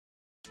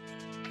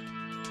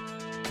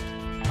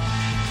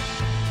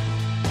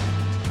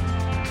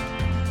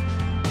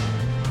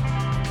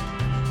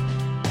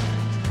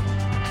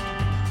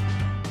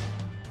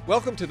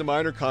Welcome to the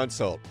Minor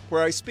Consult,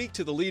 where I speak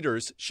to the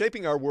leaders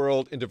shaping our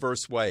world in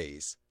diverse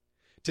ways.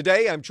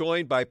 Today, I'm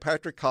joined by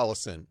Patrick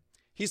Collison.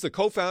 He's the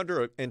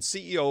co-founder and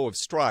CEO of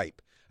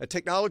Stripe, a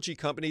technology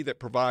company that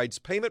provides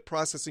payment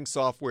processing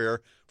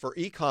software for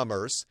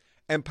e-commerce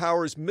and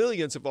powers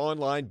millions of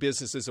online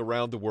businesses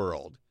around the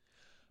world.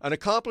 An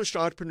accomplished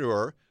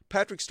entrepreneur,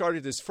 Patrick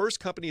started his first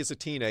company as a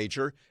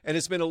teenager and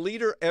has been a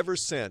leader ever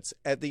since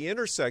at the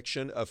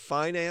intersection of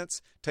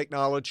finance,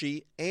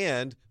 technology,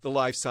 and the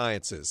life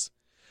sciences.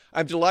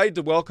 I'm delighted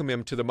to welcome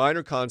him to the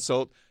Minor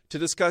Consult to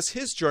discuss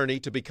his journey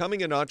to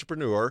becoming an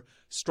entrepreneur,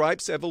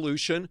 Stripe's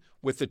evolution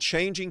with the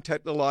changing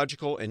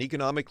technological and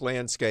economic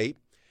landscape,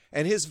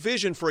 and his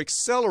vision for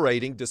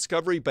accelerating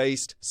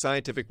discovery-based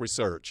scientific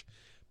research.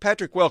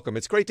 Patrick, welcome.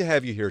 It's great to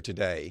have you here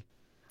today.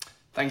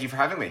 Thank you for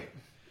having me.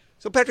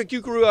 So, Patrick,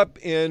 you grew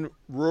up in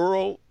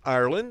rural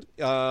Ireland.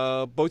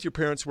 Both your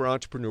parents were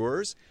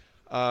entrepreneurs.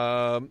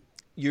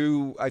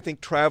 You, I think,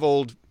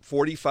 traveled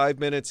 45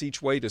 minutes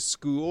each way to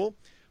school.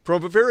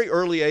 From a very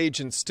early age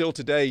and still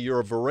today,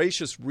 you're a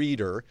voracious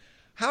reader.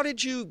 How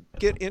did you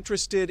get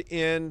interested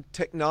in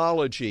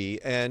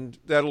technology? And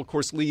that'll, of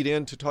course, lead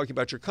into talking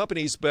about your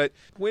companies. But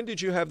when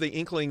did you have the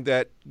inkling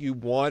that you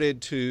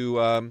wanted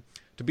to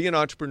be an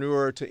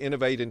entrepreneur, to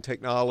innovate in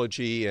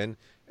technology and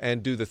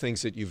do the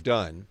things that you've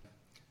done?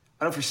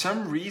 I don't know, for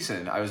some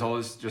reason, I was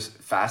always just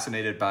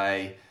fascinated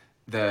by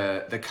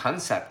the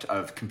concept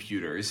of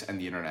computers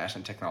and the internet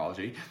and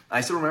technology.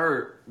 I still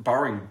remember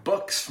borrowing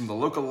books from the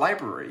local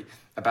library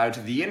about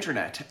the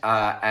internet,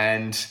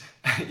 and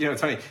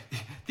it's funny,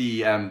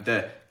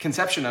 the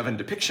conception of and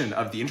depiction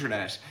of the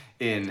internet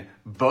in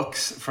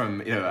books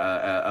from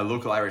a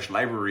local Irish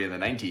library in the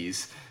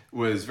 90s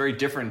was very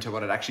different to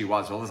what it actually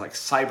was. All this like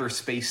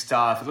cyberspace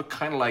stuff. It looked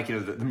kind of like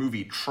the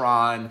movie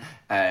Tron.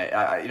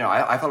 I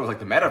thought it was like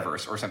the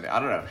metaverse or something. I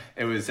don't know.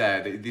 It was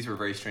these were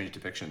very strange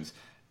depictions.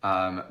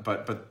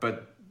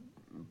 But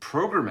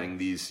programming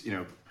these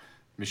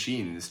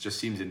machines just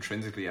seems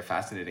intrinsically a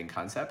fascinating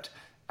concept.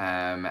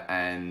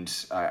 And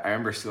I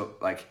remember still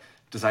like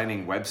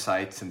designing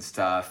websites and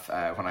stuff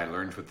when I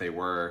learned what they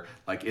were,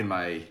 like in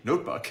my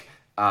notebook.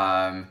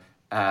 Because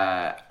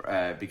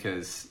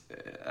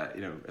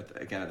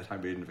again, at the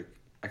time we didn't have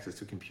access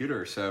to a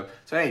computer. So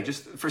hey,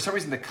 just for some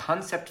reason the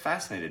concept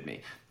fascinated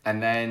me.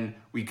 And then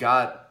we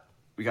got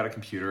a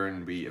computer,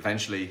 and we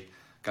eventually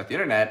got the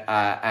internet.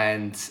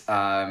 And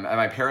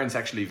my parents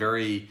actually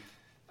very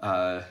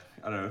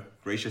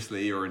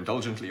graciously or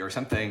indulgently or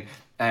something,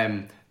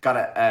 got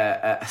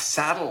a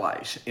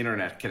satellite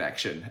internet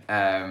connection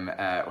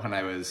when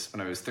I was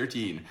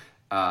 13.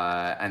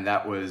 And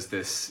that was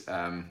this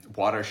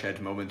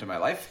watershed moment in my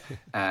life.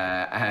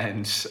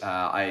 And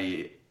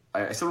I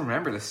still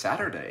remember the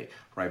Saturday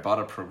where I bought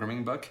a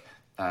programming book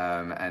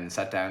and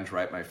sat down to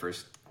write my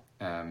first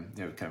kind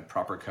of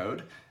proper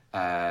code,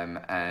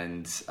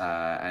 and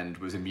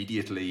was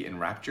immediately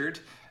enraptured,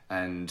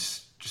 and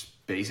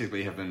just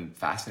basically have been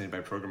fascinated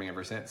by programming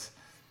ever since.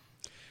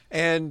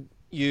 And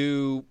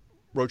you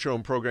wrote your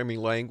own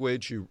programming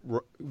language. You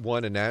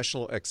won a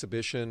national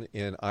exhibition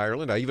in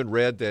Ireland. I even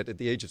read that at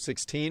the age of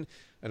 16,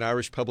 an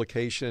Irish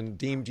publication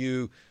deemed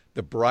you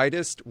the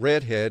brightest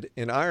redhead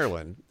in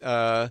Ireland.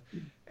 I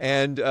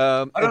don't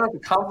know if a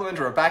compliment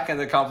or a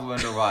backhanded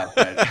compliment or what.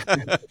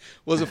 But.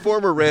 Well, as a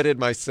former redhead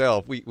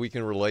myself, we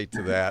can relate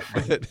to that.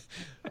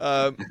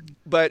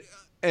 But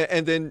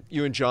then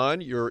you and John,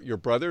 your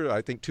brother,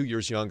 I think 2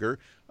 years younger,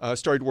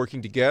 started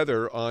working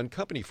together on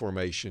company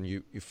formation.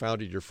 You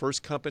founded your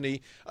first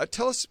company. Can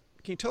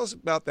you tell us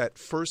about that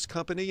first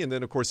company? And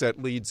then, of course,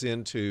 that leads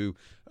into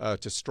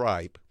to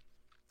Stripe.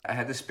 I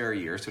had this spare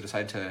year, so I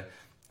decided to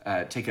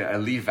take a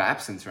leave of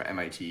absence from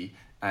MIT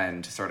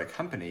and to start a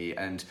company.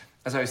 And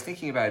as I was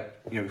thinking about,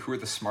 who are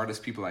the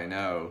smartest people I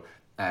know,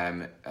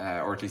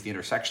 or at least the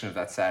intersection of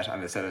that set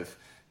and the set of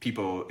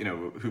people,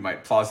 who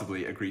might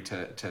plausibly agree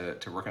to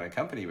work on a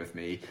company with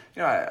me,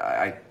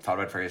 I thought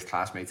about various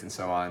classmates and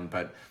so on.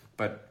 But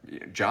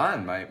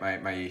John,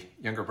 my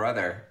younger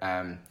brother,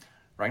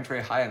 ranked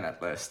very high on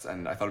that list,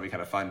 and I thought it'd be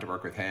kind of fun to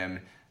work with him.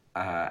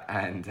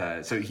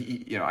 So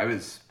he, I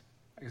guess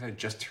I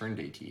just turned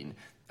 18.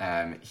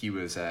 He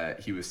was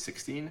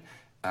 16.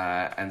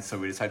 And so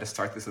we decided to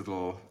start this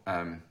little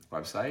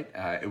website.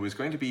 It was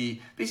going to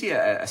be basically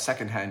a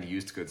secondhand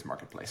used goods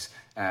marketplace,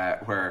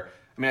 where,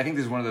 I think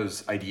this is one of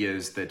those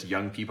ideas that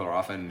young people are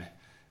often,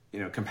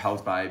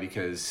 compelled by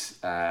because,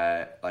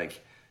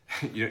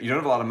 you don't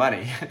have a lot of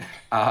money,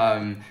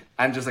 and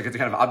just like it's a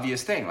kind of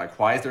obvious thing. Like,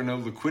 why is there no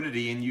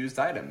liquidity in used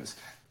items?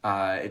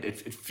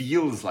 It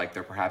feels like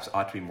there perhaps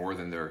ought to be more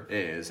than there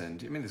is.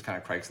 And there's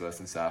kind of Craigslist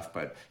and stuff,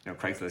 but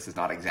Craigslist is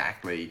not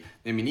exactly,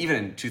 even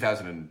in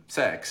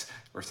 2006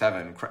 or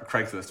 7,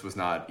 Craigslist was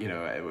not,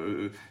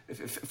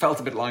 it felt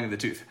a bit long in the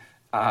tooth,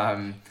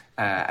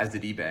 as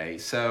did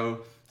eBay.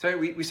 So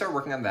we started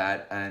working on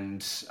that,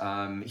 and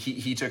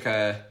he took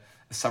a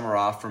summer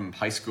off from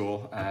high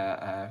school,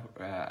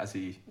 as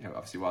he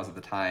obviously was at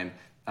the time,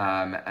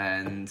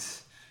 and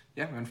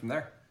we went from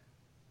there.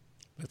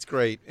 That's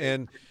great.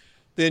 And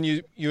Then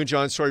you and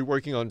John started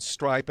working on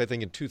Stripe, I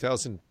think in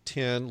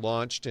 2010,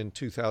 launched in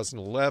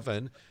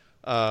 2011.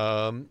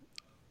 And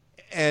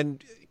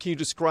can you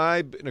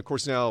describe, and of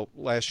course now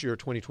last year,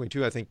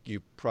 2022, I think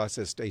you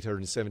processed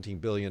 $817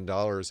 billion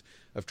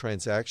of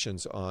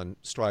transactions on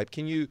Stripe.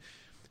 Can you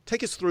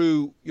take us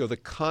through the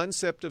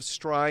concept of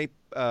Stripe,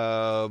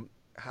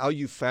 how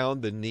you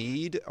found the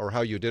need or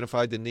how you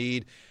identified the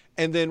need,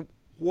 and then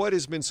what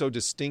has been so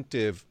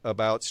distinctive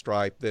about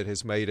Stripe that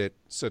has made it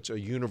such a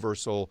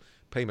universal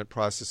payment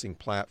processing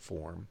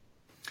platform?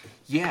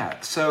 Yeah,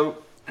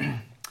 so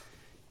the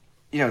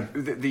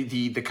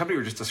company we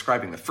were just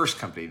describing, the first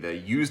company, the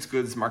used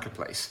goods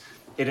marketplace,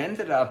 it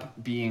ended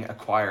up being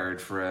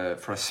acquired for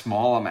a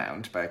small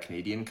amount by a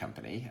Canadian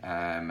company,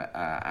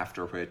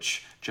 after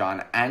which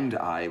John and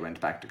I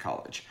went back to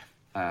college.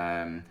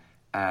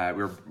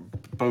 We're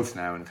both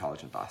now in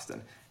college in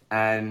Boston.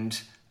 And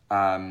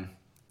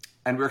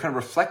we were kind of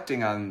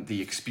reflecting on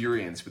the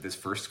experience with this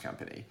first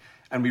company.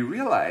 And we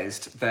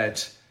realized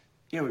that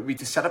we had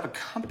to set up a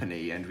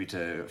company and we had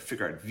to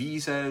figure out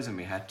visas and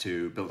we had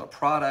to build a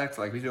product.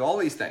 Like, we did all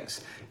these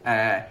things.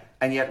 And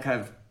yet kind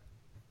of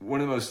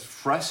one of the most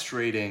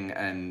frustrating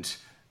and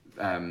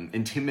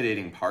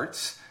intimidating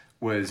parts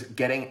was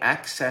getting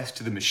access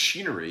to the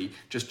machinery,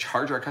 just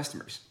charge our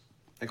customers.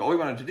 Like, all we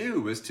wanted to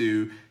do was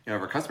to,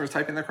 have our customers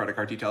type in their credit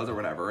card details or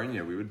whatever, and,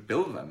 we would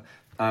bill them.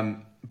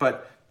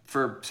 But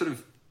for sort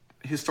of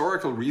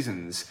historical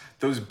reasons,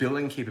 those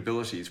billing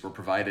capabilities were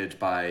provided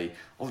by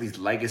all these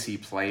legacy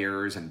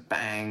players and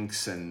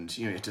banks, and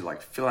you had to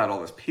like fill out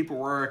all this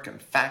paperwork and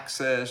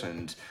fax it,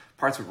 and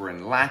parts of it were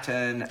in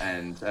Latin,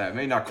 and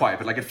maybe not quite,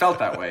 but like it felt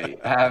that way.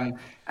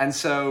 And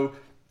so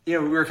we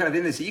were kind of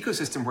in this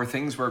ecosystem where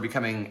things were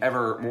becoming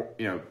ever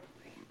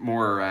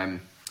more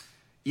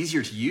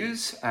easier to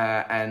use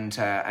and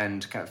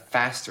kind of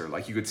faster.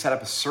 Like, you could set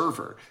up a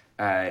server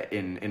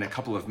in a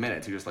couple of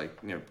minutes. You just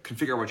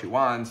configure what you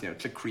want,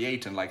 click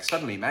create, and like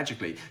suddenly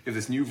magically you have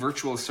this new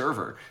virtual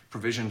server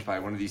provisioned by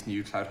one of these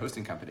new cloud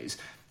hosting companies.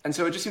 And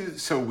so it just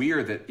seemed so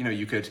weird that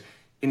you could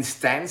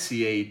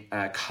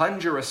instantiate,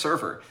 conjure a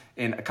server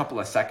in a couple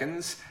of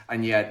seconds,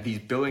 and yet these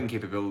billing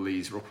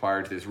capabilities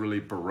required this really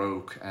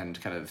baroque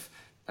and kind of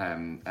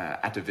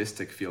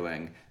atavistic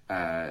feeling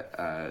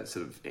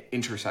sort of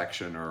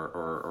intersection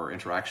or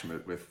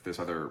interaction with this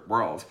other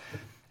world.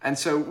 And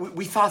so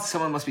we thought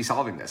someone must be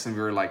solving this, and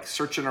we were like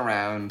searching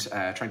around,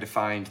 trying to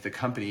find the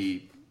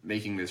company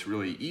making this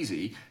really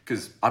easy,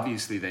 because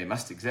obviously they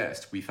must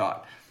exist, we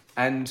thought.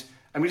 And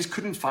we just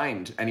couldn't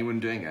find anyone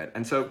doing it.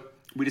 And so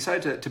we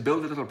decided to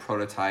build a little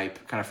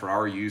prototype kind of for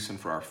our use and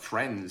for our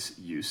friends'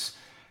 use.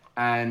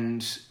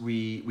 And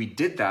we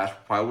did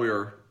that while we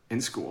were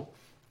in school.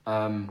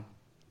 And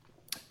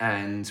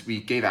we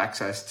gave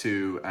access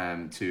to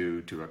a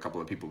couple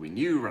of people we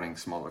knew running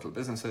small little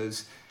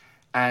businesses.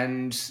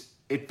 And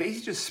it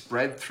basically just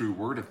spread through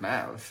word of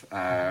mouth,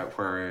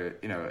 where,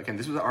 again,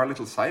 this was our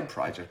little side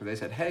project where they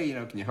said, hey,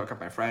 can you hook up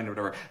my friend or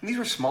whatever? And these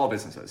were small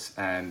businesses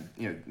and,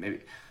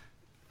 maybe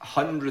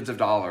hundreds of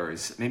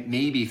dollars,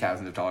 maybe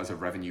thousands of dollars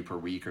of revenue per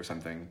week or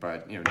something,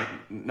 but,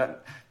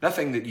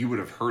 nothing that you would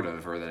have heard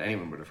of or that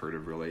anyone would have heard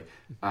of really.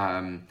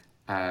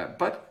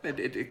 But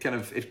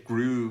it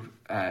grew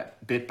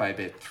bit by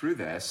bit through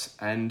this.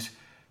 And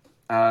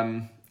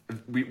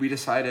we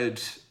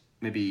decided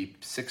maybe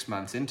 6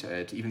 months into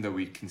it, even though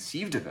we'd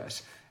conceived of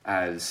it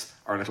as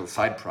our little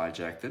side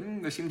project,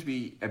 then there seemed to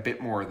be a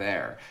bit more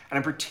there. And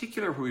in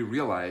particular, what we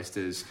realized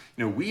is,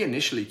 we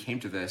initially came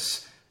to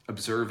this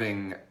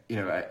observing,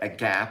 a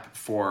gap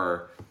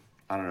for,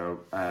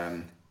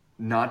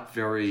 not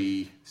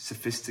very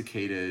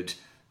sophisticated,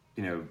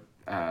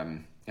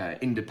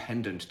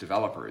 independent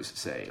developers,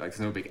 say. Like, there's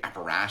no big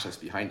apparatus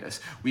behind us.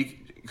 We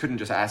couldn't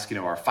just ask,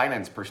 our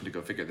finance person to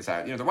go figure this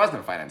out. There was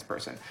no finance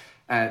person.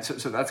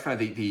 So that's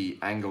kind of the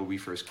angle we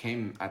first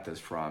came at this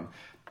from.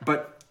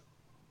 But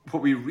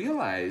what we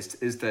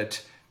realized is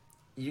that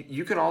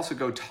you can also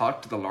go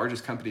talk to the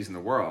largest companies in the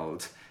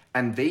world,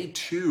 and they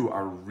too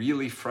are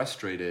really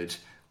frustrated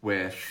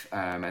with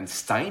and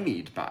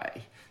stymied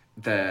by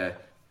the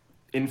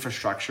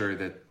infrastructure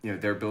that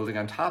they're building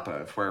on top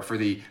of. Where for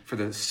the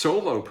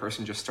solo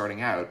person just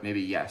starting out,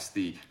 maybe yes,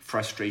 the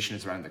frustration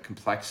is around the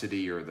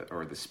complexity or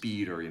the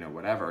speed or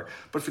whatever.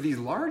 But for these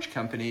large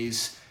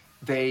companies,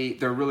 they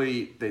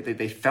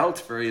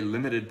felt very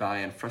limited by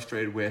and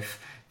frustrated with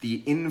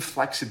the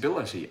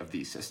inflexibility of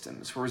these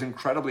systems, where it was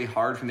incredibly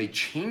hard when they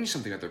change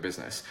something at their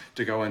business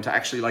to go and to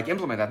actually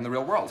implement that in the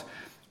real world,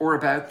 or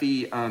about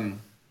the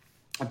kind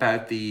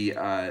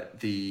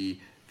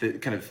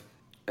of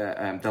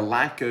the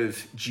lack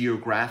of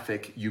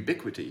geographic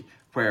ubiquity,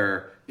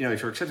 where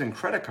if you're accepting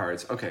credit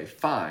cards, okay,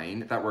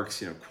 fine, that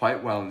works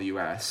quite well in the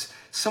US,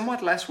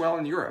 somewhat less well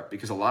in Europe,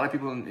 because a lot of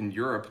people in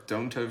Europe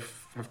don't have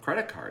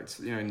credit cards.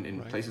 In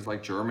right. Places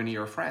like Germany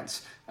or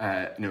France,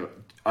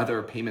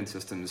 other payment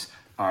systems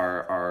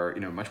are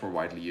much more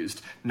widely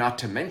used, not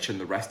to mention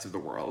the rest of the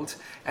world.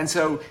 And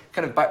so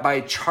kind of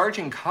by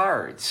charging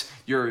cards,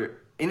 you're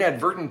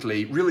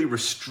inadvertently really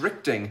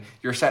restricting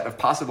your set of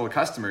possible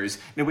customers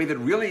in a way that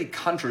really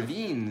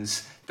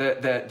contravenes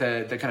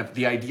the kind of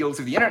the ideals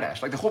of the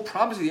internet. Like the whole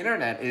promise of the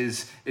internet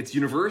is it's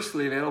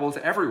universally available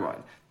to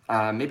everyone.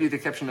 Maybe with the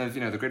exception of,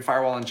 the Great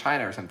Firewall in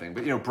China or something.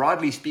 But,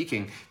 broadly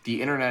speaking,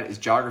 the internet is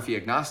geography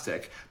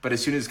agnostic. But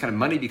as soon as kind of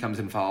money becomes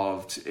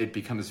involved, it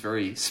becomes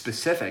very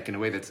specific in a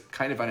way that's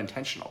kind of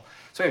unintentional.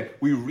 So anyway,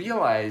 we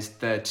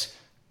realized that,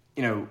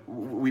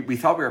 we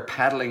thought we were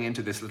paddling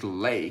into this little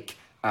lake,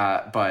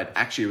 but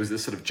actually it was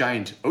this sort of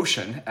giant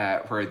ocean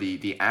where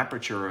the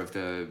aperture of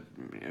the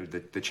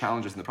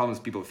challenges and the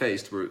problems people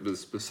faced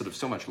was sort of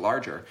so much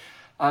larger.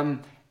 We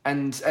can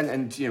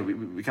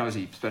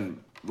obviously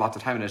spend lots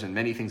of time in it, and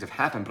many things have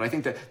happened. But I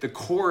think that the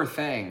core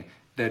thing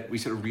that we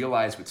sort of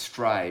realized with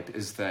Stripe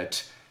is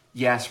that,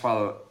 yes,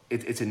 while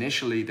it's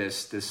initially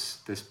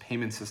this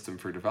payment system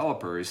for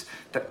developers,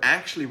 that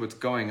actually what's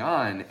going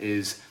on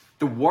is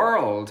the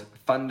world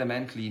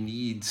fundamentally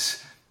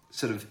needs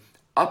sort of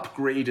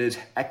upgraded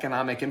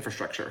economic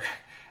infrastructure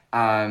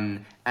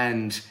and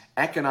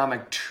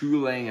economic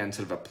tooling and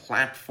sort of a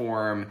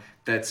platform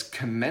that's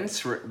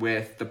commensurate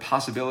with the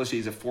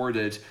possibilities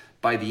afforded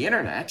by the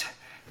internet.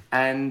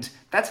 And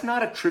that's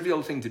not a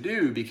trivial thing to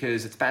do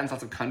because it spans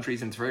lots of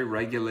countries and it's very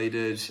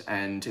regulated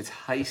and it's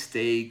high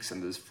stakes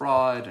and there's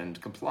fraud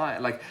and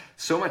compliance, like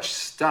so much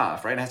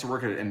stuff, right? It has to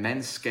work at an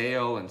immense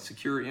scale and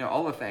secure,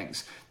 all the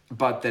things.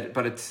 But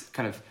it's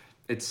kind of,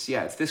 it's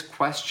this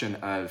question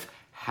of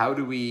how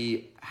do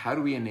we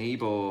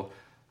enable,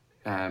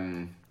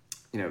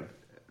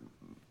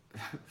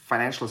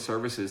 financial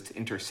services to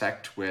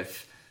intersect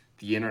with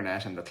the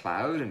internet and the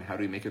cloud, and how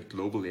do we make it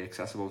globally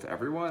accessible to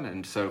everyone?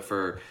 And so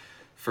for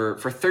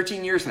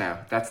 13 years now,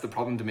 that's the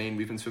problem domain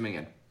we've been swimming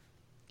in.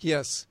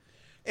 Yes,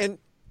 and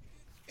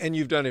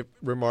you've done it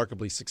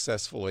remarkably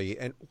successfully.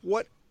 And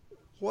what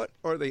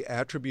are the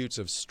attributes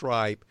of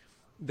Stripe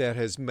that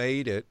has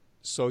made it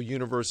so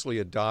universally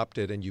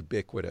adopted and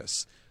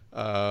ubiquitous?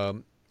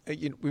 When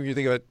you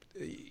think about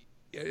it,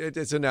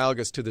 it's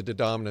analogous to the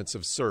dominance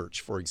of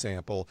search, for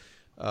example,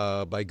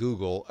 by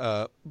Google.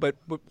 But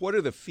what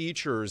are the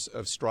features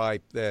of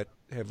Stripe that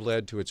have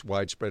led to its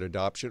widespread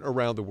adoption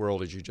around the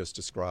world, as you just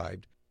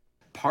described?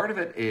 Part of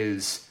it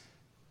is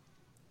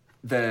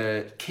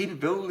the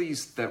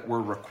capabilities that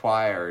were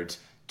required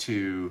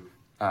to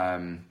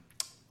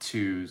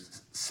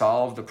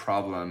solve the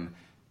problem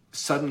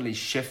suddenly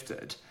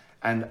shifted,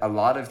 and a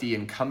lot of the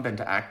incumbent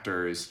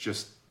actors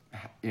just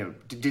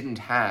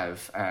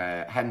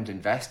hadn't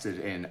invested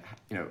in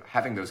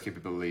having those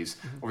capabilities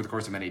over the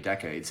course of many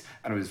decades,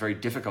 and it was very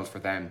difficult for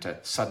them to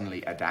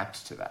suddenly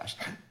adapt to that.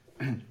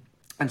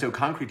 And so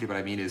concretely what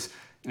I mean is,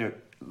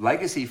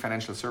 legacy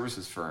financial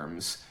services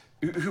firms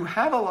who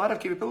have a lot of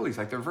capabilities,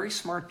 like they're very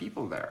smart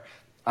people there,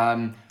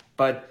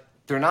 but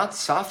they're not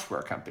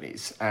software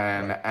companies,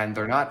 and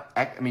they're not,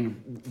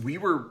 we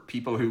were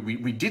people who,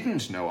 we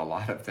didn't know a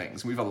lot of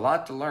things. We have a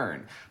lot to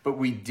learn, but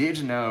we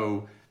did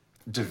know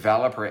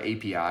developer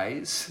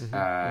APIs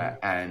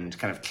and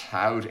kind of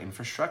cloud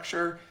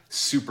infrastructure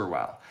super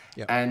well.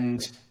 Yep.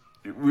 And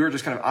we were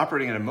just kind of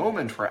operating in a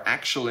moment where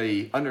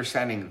actually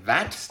understanding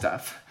that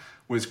stuff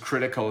was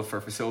critical for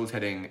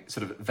facilitating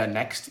sort of the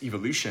next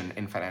evolution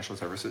in financial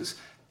services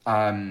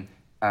in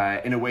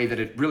a way that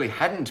it really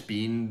hadn't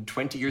been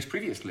 20 years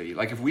previously.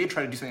 Like if we had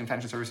tried to do something in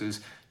financial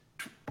services,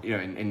 in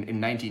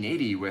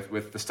 1980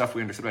 with the stuff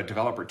we understood about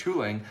developer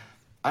tooling,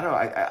 I don't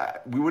know,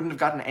 we wouldn't have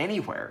gotten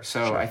anywhere.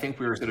 So sure. I think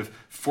we were sort of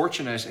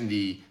fortunate in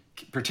the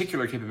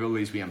particular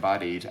capabilities we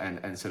embodied,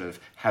 and sort of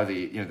how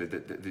the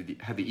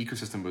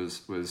ecosystem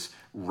was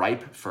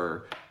ripe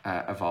for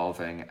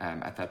evolving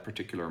at that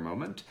particular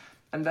moment.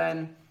 And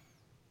then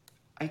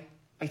I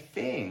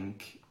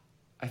think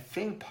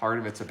part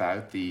of it's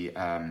about the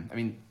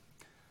I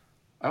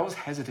always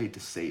hesitate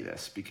to say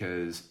this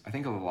because I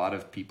think a lot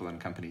of people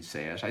and companies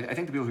say it. I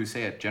think the people who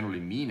say it generally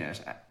mean it,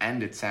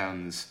 and it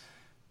sounds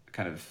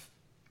kind of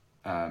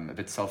a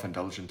bit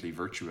self-indulgently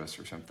virtuous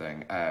or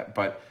something.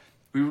 But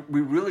we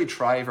really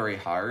try very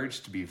hard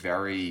to be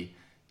very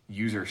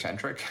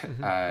user-centric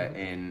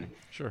in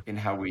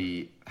how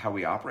we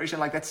operate. And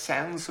like that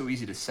sounds so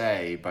easy to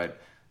say, but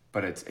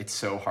it's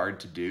so hard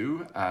to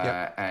do.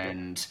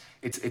 And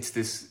it's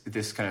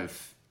this kind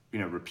of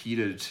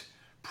repeated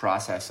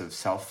process of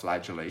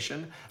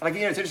self-flagellation. And like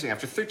it's interesting.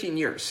 After 13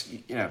 years,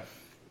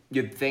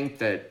 you'd think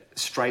that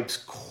Stripe's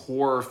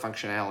core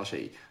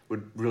functionality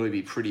would really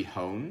be pretty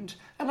honed,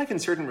 and like in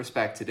certain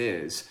respects it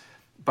is.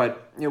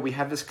 But we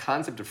have this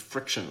concept of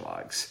friction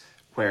logs,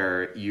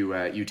 where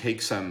you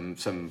take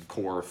some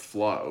core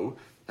flow.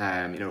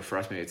 For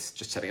us, maybe it's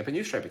just setting up a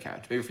new Stripe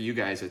account. Maybe for you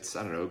guys, it's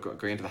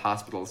going into the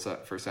hospital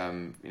for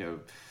some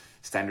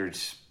standard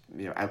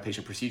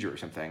outpatient procedure or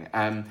something.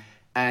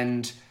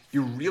 And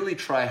you really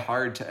try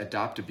hard to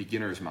adopt a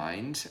beginner's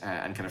mind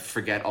and kind of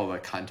forget all the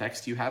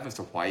context you have as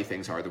to why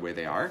things are the way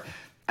they are.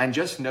 And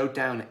just note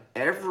down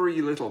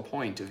every little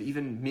point of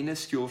even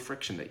minuscule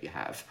friction that you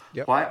have.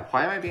 Yep. Why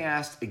am I being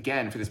asked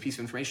again for this piece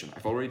of information?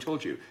 I've already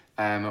told you.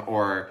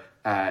 Or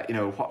why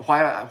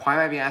am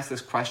I being asked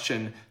this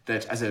question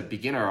that as a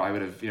beginner I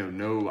would have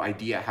no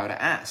idea how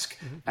to ask,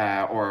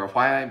 or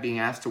why am I being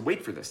asked to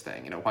wait for this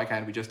thing? Why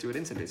can't we just do it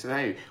instantly? So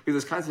anyway, we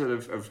have this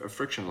concept of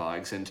friction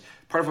logs, and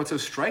part of what's so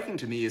striking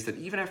to me is that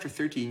even after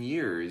 13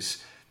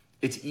 years,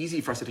 it's easy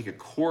for us to take a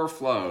core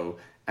flow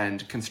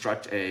and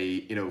construct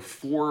a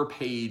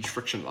 4-page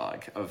friction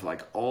log of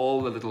like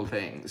all the little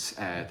things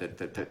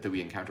that we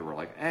encounter. We're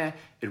like,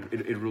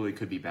 it really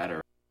could be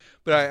better.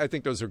 But I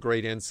think those are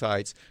great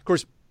insights. Of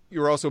course,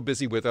 you're also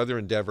busy with other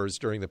endeavors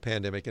during the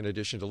pandemic. In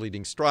addition to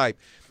leading Stripe,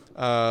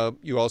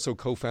 you also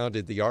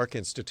co-founded the ARC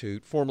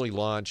Institute, formally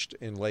launched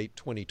in late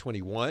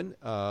 2021.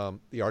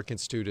 The ARC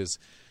Institute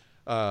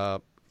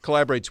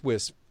collaborates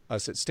with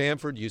us at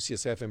Stanford,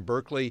 UCSF, and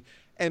Berkeley.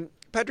 And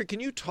Patrick, can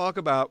you talk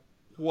about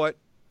what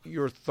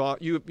your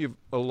thought? You have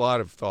a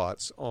lot of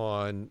thoughts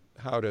on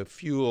how to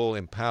fuel,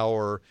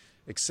 empower,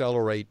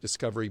 accelerate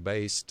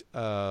discovery-based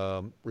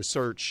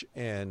research,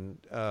 and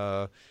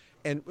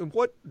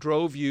what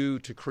drove you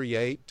to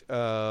create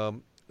a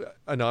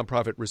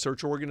nonprofit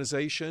research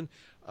organization,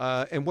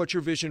 and what's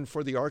your vision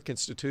for the ARC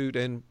Institute,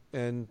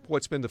 and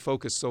what's been the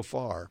focus so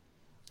far?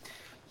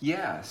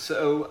 Yeah,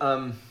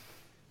 so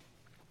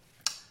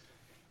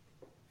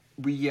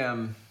we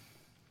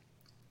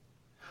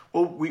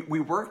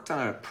worked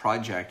on a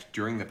project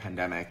during the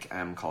pandemic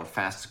called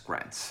Fast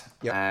Grants.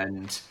 Yep.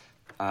 And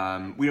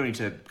we don't need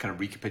to kind of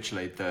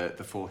recapitulate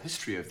the full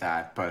history of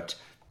that, but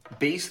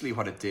basically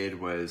what it did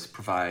was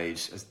provide,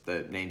 as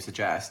the name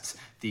suggests,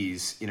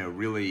 these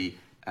really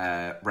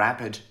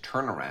rapid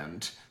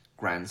turnaround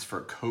grants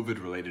for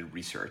COVID-related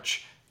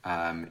research,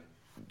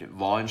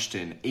 launched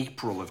in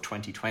April of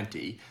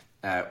 2020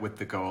 with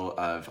the goal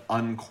of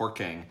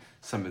uncorking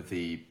some of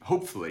the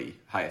hopefully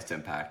highest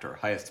impact or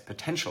highest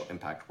potential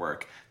impact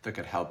work that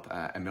could help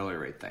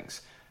ameliorate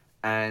things.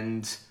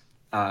 And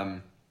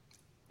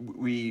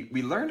we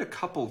learned a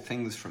couple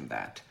things from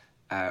that.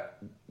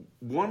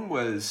 One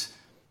was,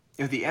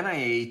 the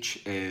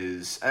NIH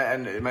is,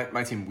 and it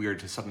might seem weird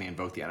to suddenly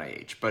invoke the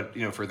NIH, but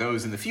for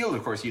those in the field,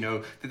 of course,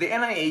 that the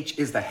NIH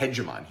is the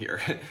hegemon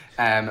here.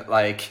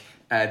 The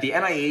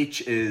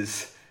NIH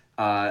is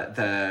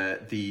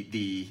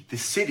the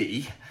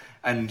city,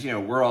 and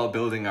we're all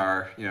building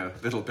our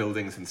little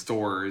buildings and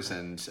stores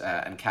and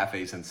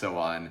cafes and so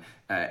on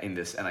in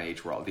this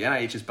NIH world. The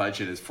NIH's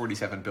budget is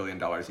 $47 billion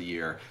a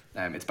year.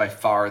 It's by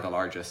far the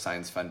largest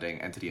science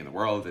funding entity in the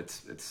world.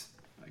 It's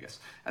I guess,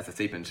 as the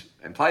statement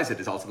implies, it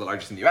is also the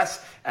largest in the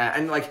US.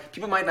 And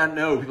people might not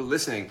know, people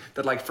listening,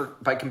 that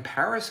by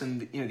comparison,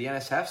 the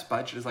NSF's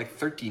budget is like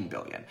 $13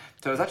 billion.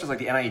 So it's not just like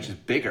the NIH is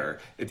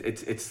bigger;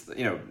 it's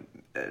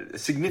a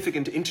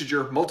significant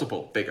integer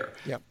multiple bigger.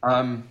 Yep.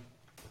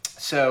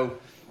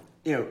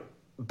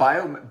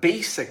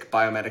 Basic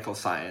biomedical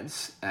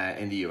science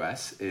in the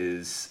US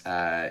is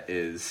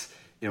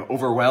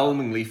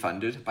overwhelmingly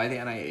funded by the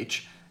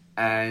NIH,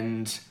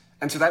 and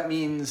so that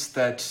means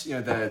that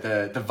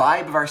the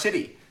vibe of our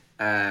city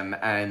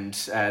and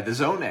the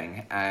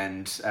zoning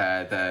and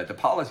the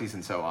policies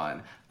and so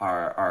on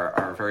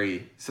are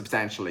very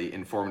substantially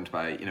informed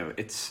by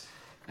its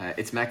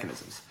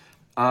mechanisms,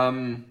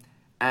 and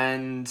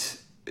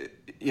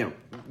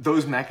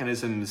those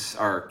mechanisms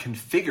are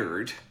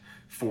configured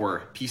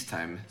for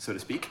peacetime, so to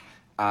speak,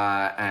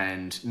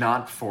 and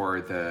not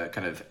for the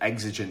kind of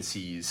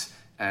exigencies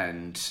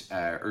and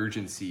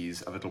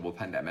urgencies of a global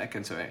pandemic.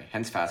 And so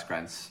hence Fast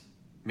Grants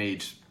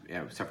made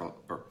several,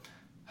 or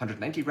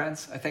 190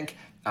 grants, I think,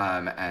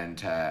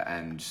 and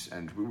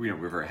we're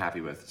very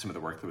happy with some of the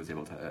work that was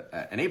able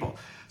to enable.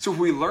 So what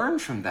we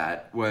learned from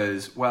that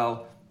was,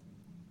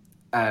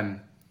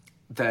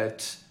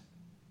 that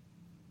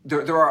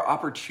there are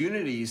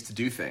opportunities to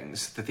do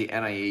things that the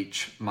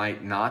NIH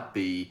might not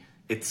be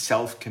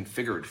itself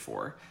configured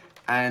for.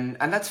 And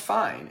that's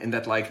fine, in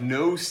that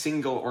no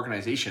single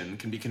organization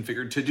can be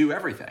configured to do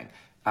everything.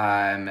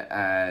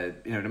 No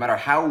matter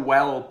how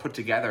well put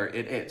together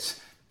it is,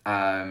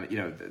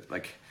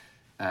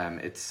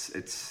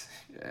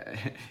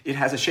 it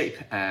has a shape,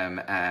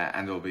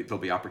 and there'll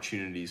be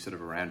opportunities sort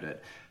of around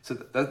it. So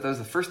that was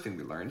the first thing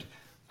we learned.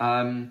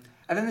 And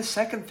then the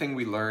second thing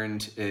we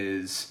learned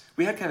is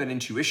we had kind of an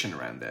intuition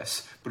around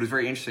this, but it was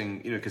very interesting,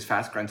 because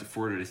Fast Grants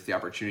afforded us the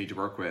opportunity to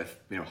work with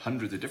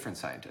hundreds of different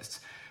scientists.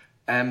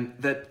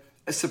 That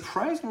a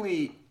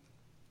surprisingly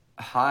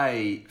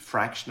high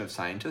fraction of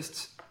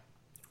scientists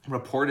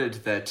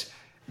reported that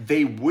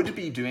they would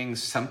be doing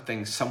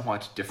something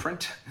somewhat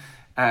different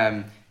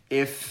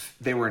if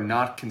they were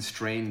not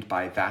constrained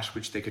by that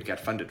which they could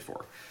get funded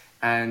for.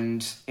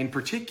 And in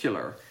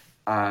particular,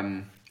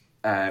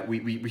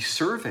 we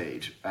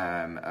surveyed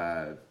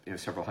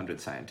several hundred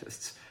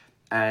scientists,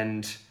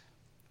 and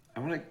I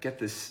want to get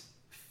this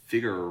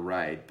figure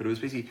right, but it was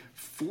basically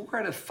 4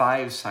 out of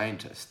 5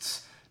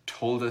 scientists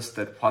told us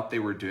that what they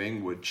were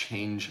doing would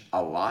change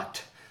a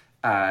lot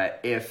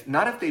if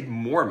they'd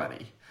more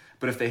money,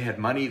 but if they had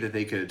money that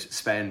they could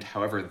spend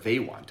however they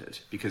wanted,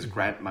 because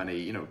grant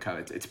money,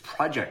 it's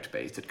project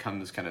based. It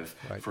comes kind of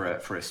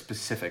for a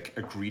specific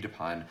agreed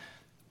upon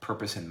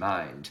purpose in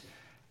mind.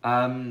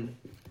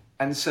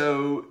 And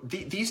so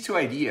these two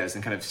ideas,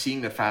 and kind of seeing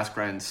that fast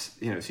grants,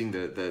 seeing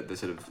the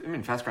sort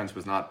of, fast grants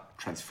was not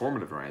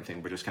transformative or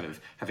anything, but just kind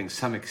of having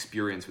some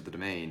experience with the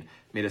domain,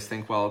 made us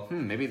think, well,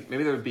 maybe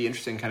there would be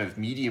interesting kind of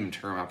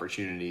medium-term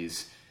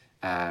opportunities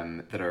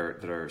that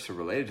are sort of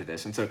related to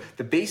this. And so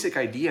the basic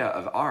idea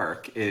of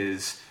ARC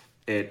is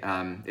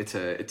it's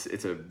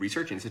a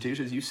research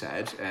institute, as you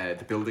said.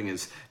 The building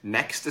is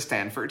next to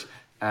Stanford,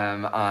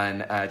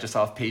 on just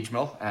off Page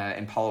Mill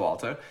in Palo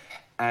Alto,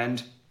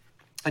 and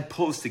it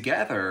pulls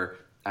together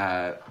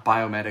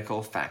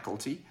biomedical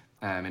faculty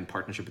in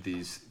partnership with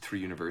these three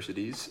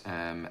universities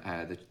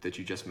that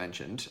you just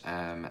mentioned.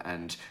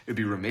 And it would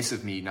be remiss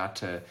of me not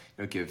to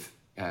give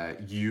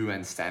you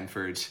and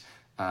Stanford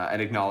an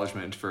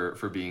acknowledgement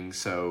for being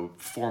so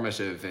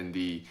formative in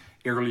the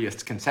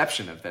earliest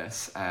conception of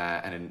this.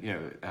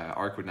 And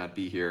ARC would not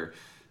be here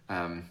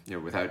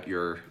without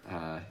your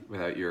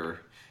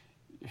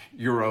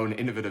own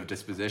innovative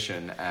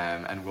disposition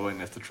and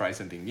willingness to try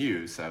something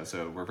new.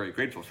 So we're very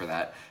grateful for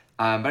that.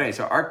 But anyway,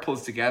 so ARC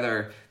pulls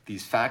together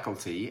these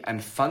faculty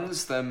and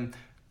funds them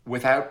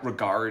without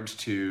regard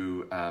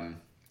to,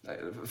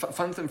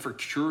 funds them for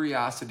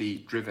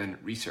curiosity-driven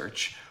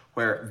research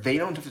where they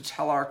don't have to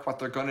tell ARC what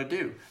they're going to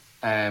do.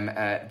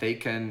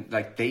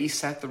 They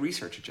set the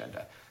research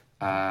agenda.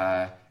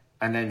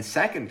 And then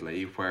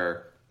secondly,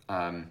 where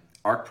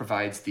ARC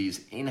provides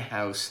these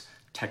in-house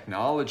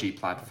technology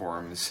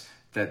platforms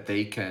that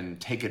they can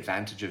take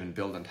advantage of and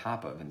build on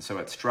top of. And so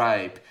at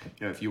Stripe,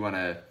 if you want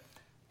to,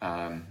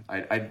 I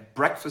had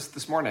breakfast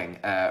this morning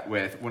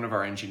with one of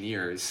our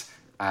engineers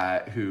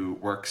who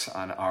works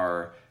on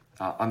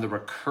on the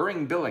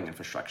recurring billing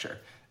infrastructure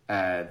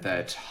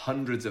that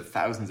hundreds of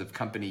thousands of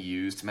companies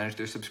use to manage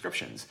their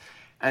subscriptions.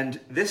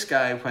 And this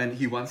guy, when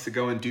he wants to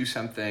go and do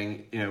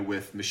something,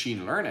 with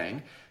machine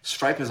learning,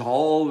 Stripe has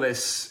all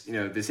this,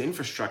 this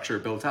infrastructure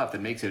built up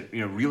that makes it,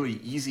 really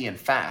easy and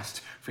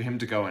fast for him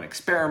to go and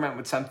experiment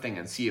with something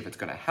and see if it's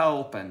going to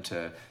help, and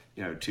to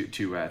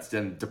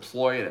then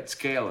deploy it at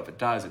scale if it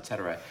does,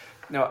 etc.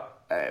 Now,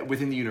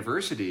 within the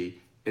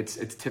university, it's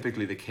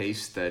typically the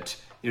case that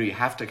you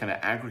have to kind of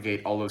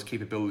aggregate all those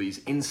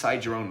capabilities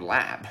inside your own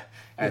lab.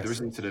 Yes. There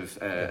isn't sort of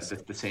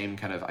the same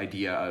kind of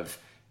idea of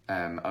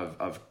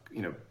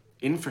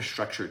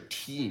infrastructure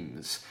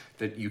teams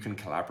that you can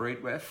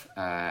collaborate with.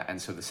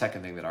 And so the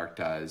second thing that ARC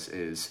does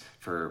is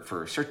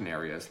for certain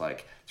areas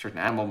like certain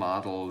animal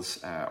models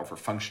or for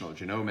functional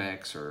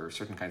genomics or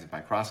certain kinds of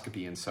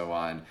microscopy and so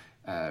on,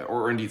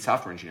 or indeed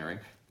software engineering,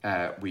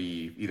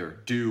 we either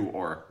do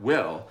or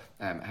will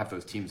have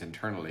those teams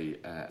internally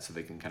so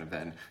they can kind of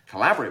then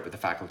collaborate with the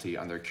faculty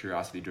on their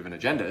curiosity-driven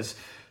agendas.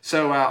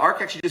 So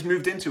ARC actually just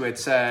moved into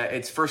its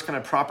first kind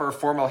of proper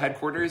formal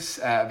headquarters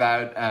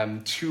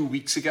about 2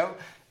 weeks ago,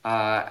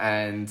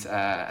 and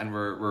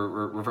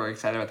we're very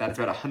excited about that. It's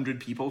about 100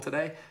 people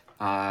today,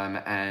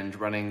 and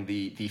running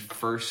the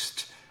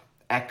first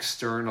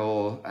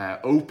external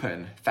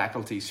open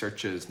faculty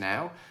searches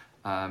now.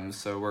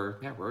 So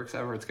we're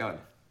excited where it's going.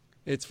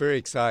 It's very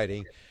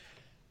exciting.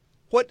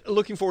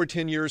 Looking forward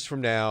 10 years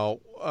from now,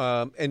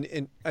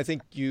 and I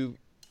think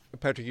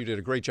Patrick, you did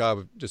a great job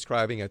of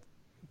describing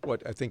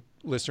what I think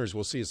listeners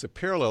will see as the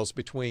parallels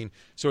between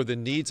sort of the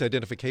needs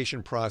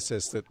identification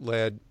process that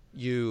led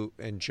you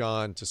and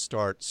John to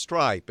start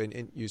Stripe,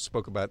 and you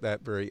spoke about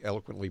that very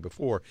eloquently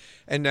before,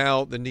 and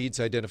now the needs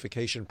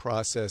identification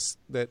process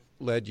that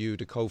led you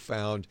to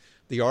co-found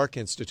the ARC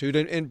Institute,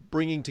 and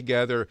bringing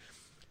together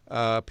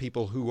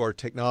people who are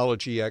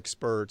technology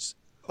experts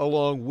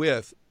along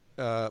with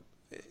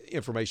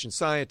information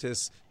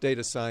scientists,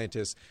 data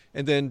scientists,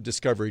 and then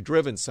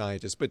discovery-driven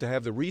scientists, but to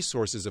have the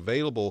resources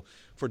available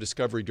for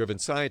discovery-driven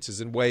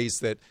sciences in ways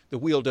that the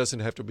wheel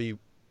doesn't have to be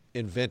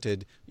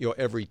invented,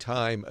 every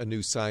time a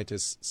new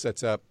scientist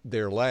sets up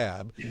their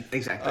lab.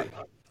 Exactly.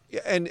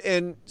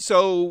 And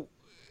so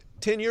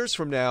 10 years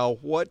from now,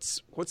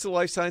 what's the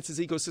life sciences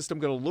ecosystem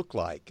going to look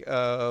like?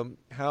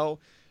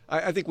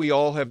 I think we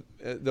all have,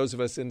 those of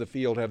us in the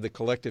field have the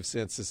collective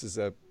sense this is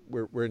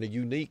we're in a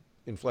unique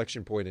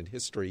inflection point in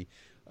history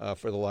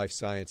for the life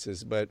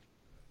sciences. But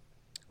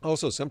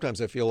also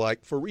sometimes I feel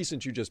like, for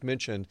reasons you just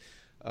mentioned,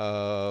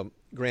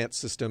 grant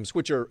systems,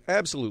 which are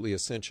absolutely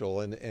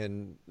essential,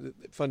 and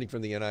funding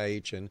from the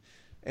NIH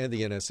and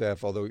the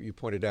NSF, although you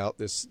pointed out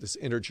this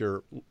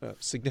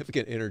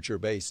significant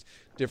integer-based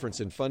difference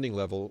in funding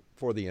level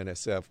for the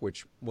NSF,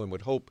 which one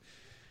would hope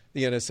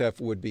the NSF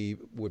would be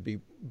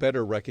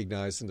better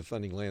recognized in the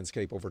funding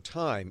landscape over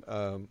time,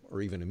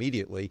 or even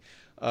immediately.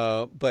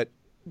 But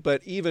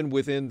even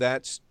within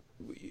those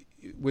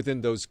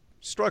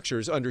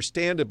structures,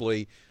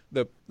 understandably,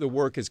 the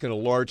work is going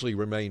to largely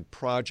remain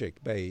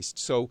project-based.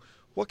 So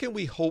what can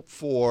we hope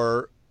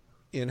for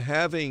in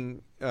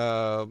having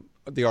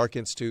the ARC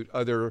Institute,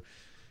 other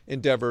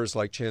endeavors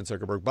like Chan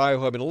Zuckerberg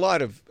BioHub, and a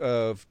lot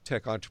of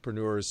tech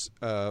entrepreneurs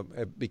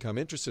have become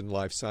interested in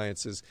life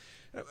sciences?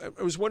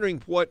 I was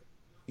wondering what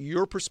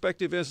your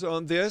perspective is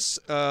on this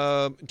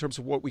in terms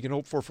of what we can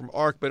hope for from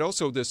ARC, but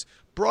also this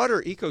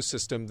broader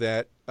ecosystem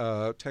that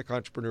tech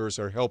entrepreneurs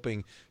are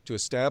helping to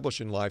establish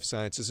in life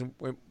sciences. And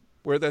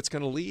where that's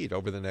going to lead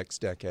over the next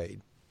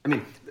decade. I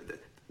mean,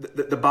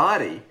 the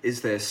body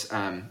is this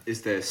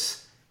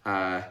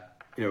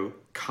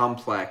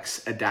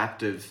complex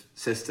adaptive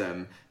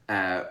system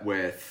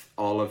with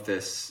all of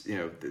this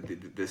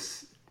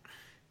this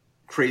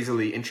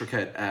crazily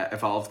intricate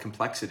evolved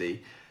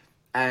complexity,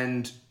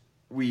 and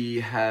we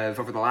have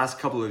over the last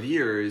couple of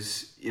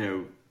years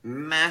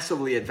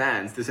massively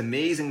advanced this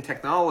amazing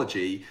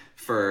technology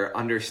for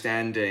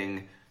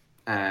understanding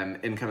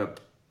in kind of a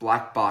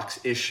black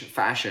box-ish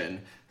fashion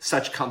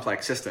such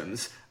complex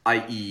systems,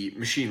 i.e.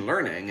 machine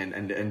learning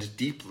and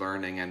deep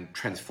learning and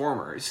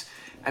transformers.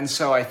 And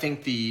so I think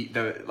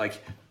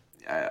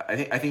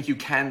I think you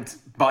can't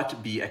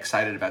but be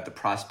excited about the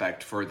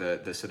prospect for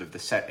the sort of the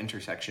set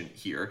intersection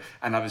here.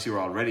 And obviously we're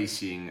already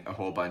seeing a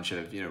whole bunch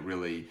of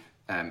really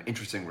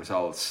interesting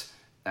results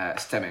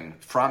stemming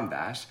from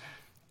that.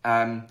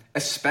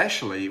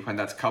 Especially when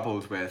that's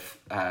coupled with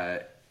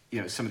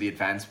some of the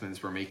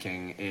advancements we're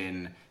making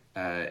in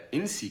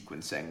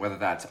sequencing, whether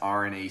that's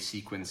RNA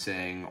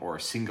sequencing or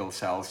single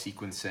cell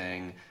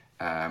sequencing,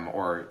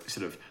 or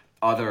sort of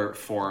other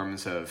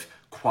forms of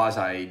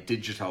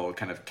quasi-digital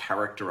kind of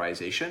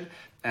characterization,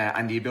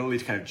 and the ability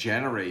to kind of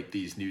generate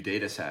these new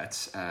data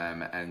sets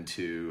and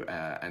to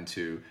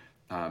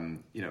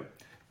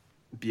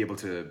be able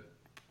to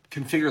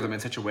configure them in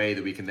such a way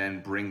that we can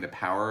then bring the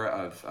power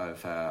of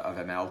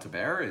ML to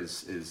bear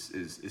is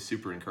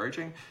super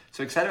encouraging.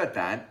 So excited about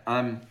that.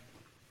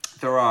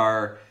 There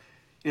are,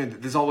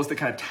 there's always the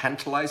kind of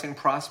tantalizing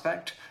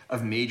prospect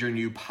of major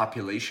new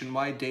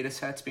population-wide data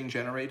sets being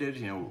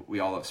generated. We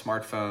all have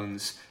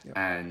smartphones, yep.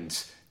 and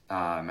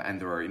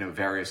there are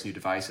various new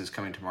devices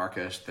coming to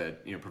market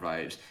that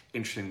provide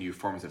interesting new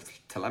forms of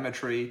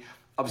telemetry.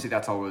 Obviously,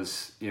 that's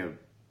always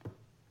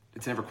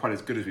it's never quite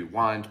as good as we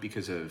want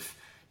because of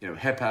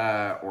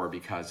HIPAA or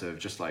because of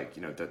just like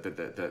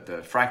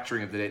the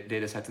fracturing of the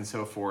data sets and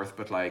so forth.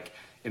 But like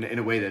in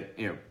a way that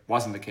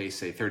wasn't the case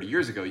say 30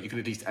 years ago, you can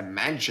at least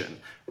imagine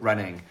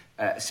running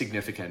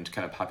significant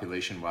kind of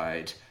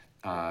population-wide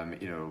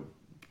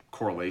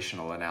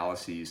correlational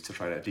analyses to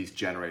try to at least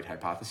generate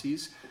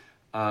hypotheses.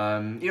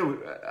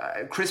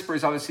 CRISPR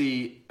is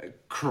obviously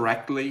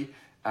correctly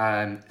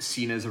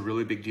seen as a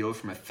really big deal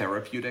from a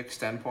therapeutic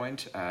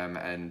standpoint,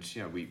 and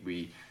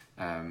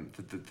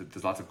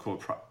there's lots of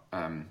cool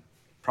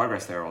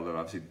progress there, although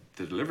obviously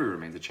the delivery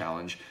remains a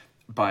challenge.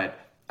 But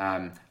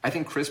I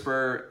think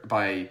CRISPR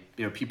by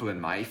people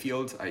in my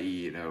field,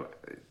 i.e.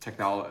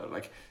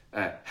 technology,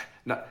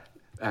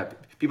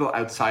 people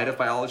outside of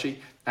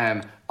biology,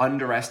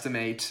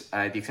 underestimate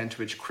the extent to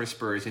which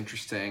CRISPR is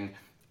interesting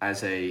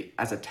as a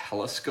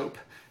telescope,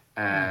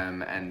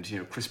 and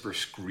CRISPR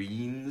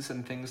screens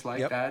and things like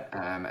yep. that,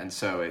 and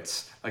so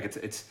it's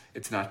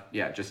not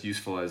just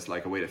useful as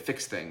like a way to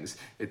fix things.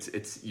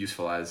 It's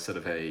useful as sort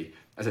of a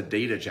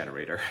data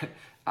generator,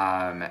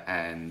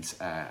 and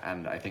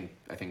I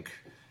think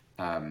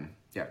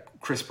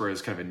CRISPR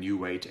is kind of a new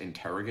way to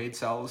interrogate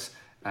cells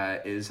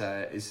is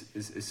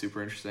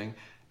super interesting.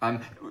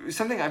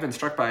 Something I've been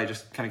struck by,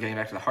 just kind of getting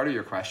back to the heart of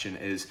your question,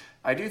 is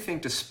I do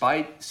think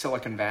despite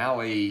Silicon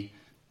Valley,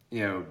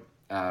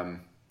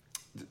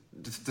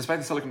 despite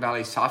the Silicon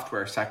Valley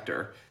software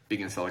sector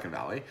being in Silicon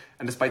Valley,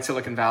 and despite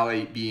Silicon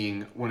Valley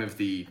being one of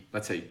the,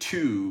 let's say,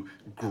 two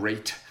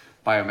great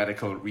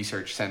biomedical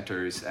research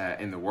centers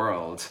in the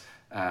world,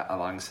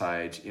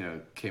 alongside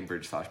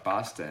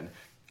Cambridge/Boston,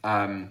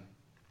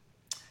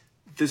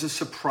 there's a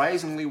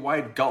surprisingly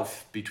wide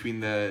gulf between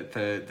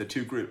the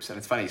two groups. And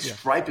it's funny, yeah.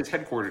 Stripe is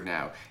headquartered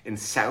now in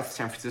South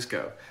San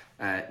Francisco,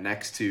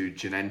 next to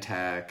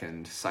Genentech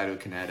and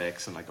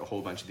Cytokinetics and like a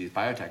whole bunch of these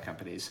biotech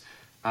companies.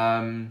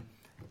 And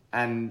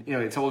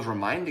it's always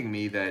reminding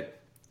me that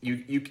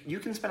you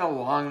can spend a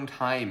long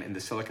time in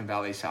the Silicon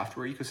Valley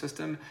software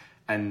ecosystem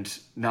and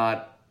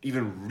not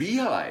even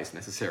realize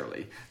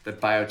necessarily that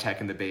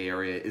biotech in the Bay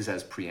Area is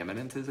as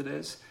preeminent as it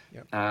is.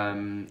 Yep.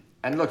 And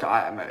look,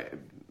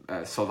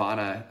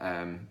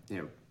 Silvana,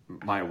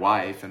 my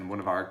wife and one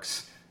of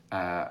ARC's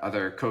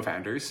other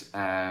co-founders,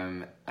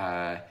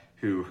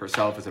 who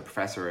herself is a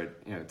professor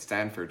at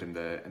Stanford in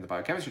the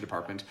biochemistry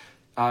department,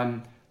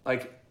 I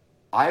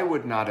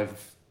would not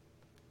have,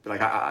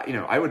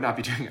 I would not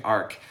be doing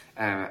ARC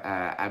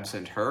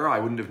absent her. I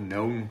wouldn't have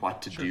known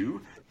what to sure.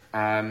 do.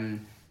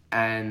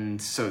 And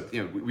so,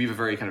 we have a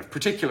very kind of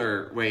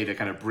particular way to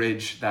kind of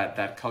bridge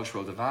that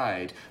cultural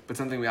divide. But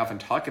something we often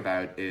talk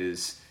about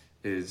is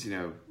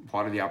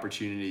what are the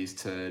opportunities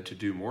to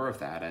do more of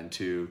that, and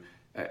to,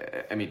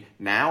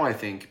 now I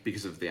think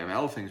because of the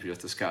ML things we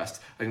just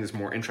discussed, I think there's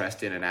more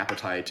interest in an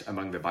appetite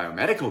among the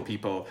biomedical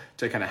people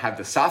to kind of have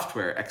the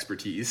software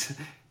expertise,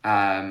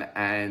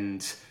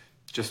 and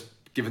just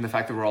given the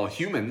fact that we're all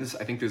humans,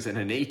 I think there's an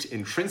innate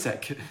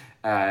intrinsic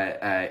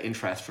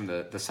interest from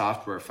the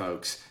software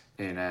folks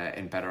in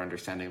better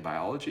understanding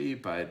biology.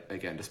 But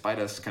again, despite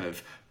us kind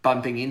of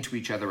bumping into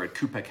each other at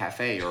Coupa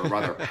Cafe, or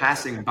rather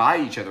passing by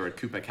each other at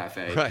Coupa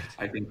Cafe, right.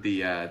 I think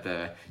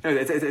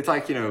it's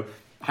like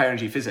high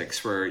energy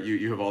physics, where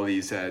you have all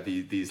these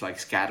like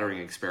scattering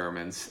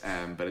experiments,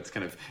 but it's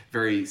kind of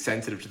very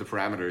sensitive to the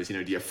parameters.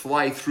 Do you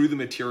fly through the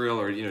material,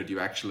 or do you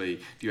actually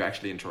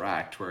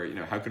interact? Where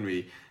how can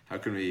we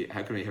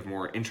have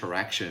more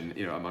interaction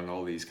among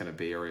all these kind of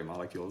Bay Area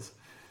molecules?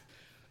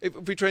 If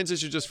we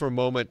transition just for a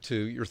moment to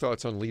your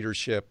thoughts on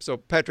leadership. So,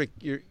 Patrick,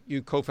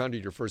 you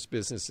co-founded your first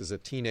business as a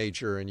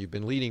teenager, and you've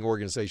been leading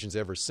organizations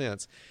ever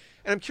since.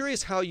 And I'm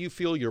curious how you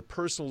feel your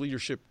personal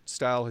leadership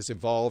style has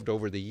evolved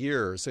over the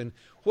years, and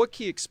what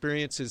key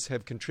experiences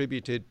have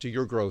contributed to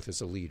your growth as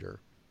a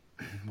leader?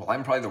 Well,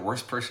 I'm probably the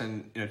worst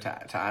person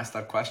to ask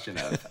that question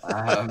of.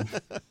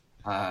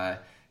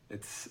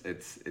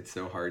 It's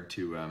so hard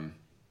to. I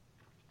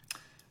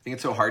think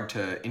it's so hard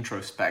to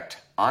introspect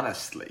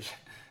honestly.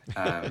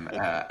 On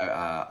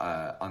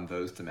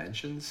those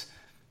dimensions.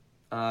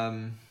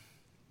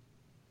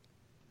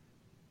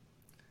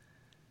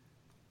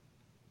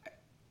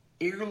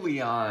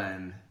 Early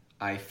on,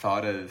 I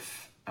thought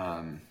of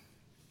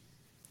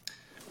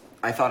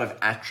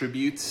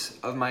attributes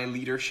of my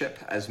leadership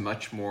as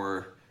much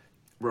more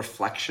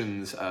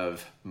reflections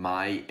of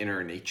my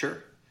inner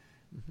nature,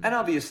 and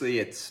obviously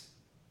it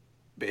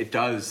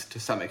does to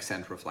some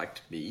extent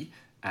reflect me,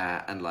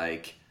 and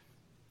like.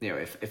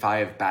 If I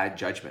have bad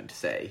judgment,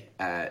 say,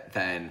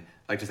 then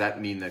like, does that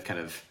mean that kind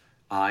of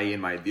I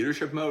in my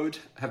leadership mode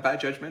have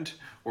bad judgment,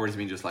 or does it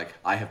mean just like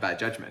I have bad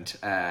judgment?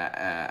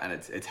 And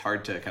it's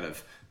hard to kind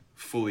of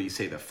fully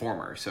say the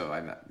former. So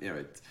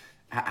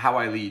how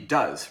I lead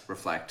does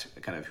reflect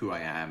kind of who I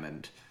am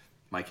and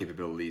my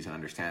capabilities and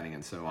understanding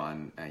and so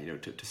on,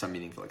 to some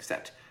meaningful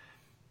extent.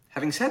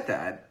 Having said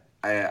that,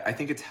 I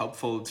think it's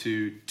helpful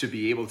to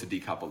be able to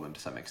decouple them to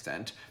some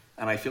extent.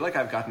 And I feel like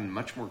I've gotten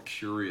much more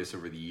curious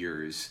over the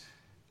years,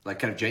 like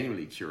kind of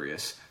genuinely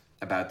curious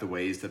about the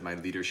ways that my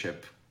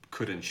leadership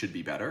could and should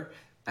be better.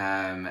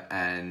 And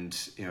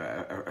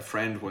a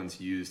friend once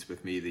used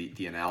with me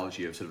the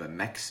analogy of sort of a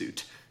mech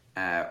suit,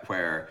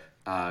 where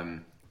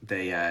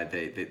they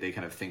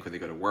kind of think when they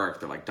go to work,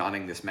 they're like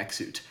donning this mech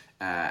suit.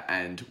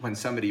 And when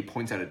somebody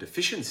points out a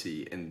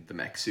deficiency in the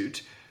mech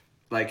suit,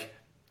 like,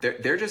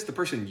 they're just the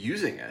person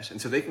using it, and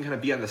so they can kind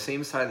of be on the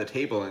same side of the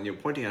table,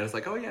 and pointing at it, it's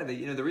like, oh yeah,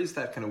 there is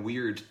that kind of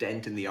weird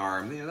dent in the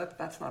arm.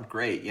 That's not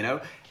great,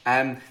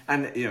 and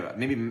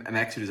maybe a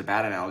mech suit is a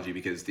bad analogy,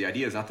 because the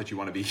idea is not that you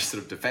want to be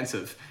sort of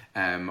defensive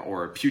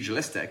or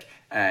pugilistic.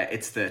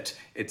 It's that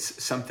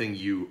it's something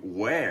you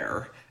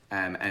wear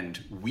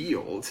and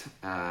wield,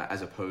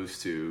 as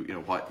opposed to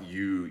what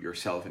you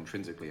yourself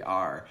intrinsically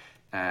are.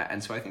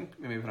 And so I think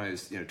maybe when I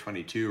was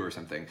 22 or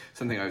something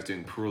I was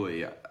doing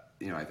poorly,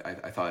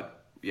 I thought.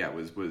 Yeah,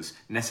 was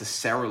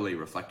necessarily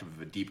reflective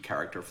of a deep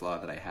character flaw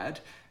that I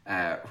had,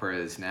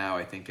 whereas now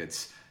I think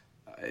it's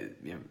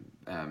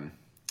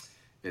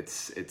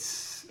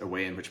a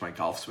way in which my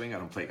golf swing, I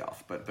don't play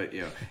golf, but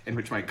in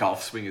which my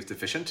golf swing is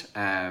deficient,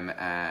 and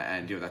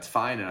that's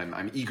fine, and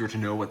I'm eager to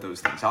know what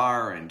those things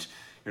are, and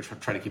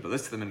try to keep a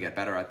list of them and get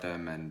better at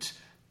them,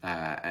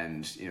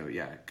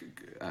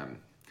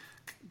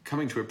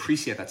 coming to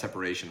appreciate that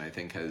separation, I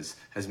think, has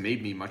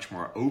made me much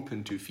more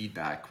open to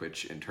feedback,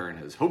 which in turn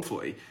has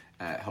hopefully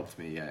helped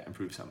me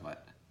improve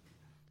somewhat.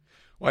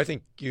 Well, I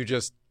think you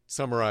just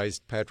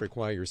summarized, Patrick,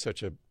 why you're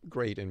such a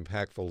great,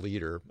 impactful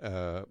leader,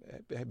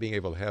 being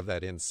able to have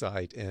that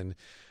insight and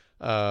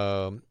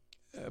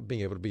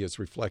being able to be as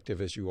reflective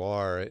as you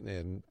are,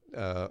 and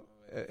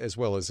as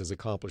well as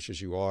accomplished as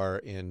you are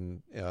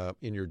in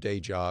your day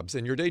jobs.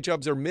 And your day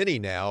jobs are many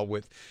now.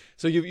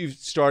 So you've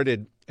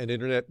started an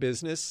internet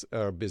business,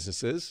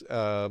 businesses,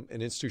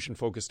 an institution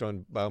focused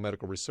on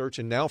biomedical research,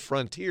 and now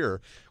Frontier,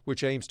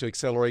 which aims to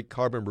accelerate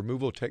carbon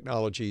removal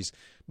technologies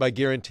by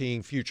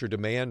guaranteeing future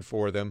demand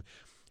for them.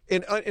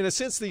 In a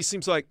sense, these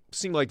seem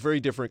like very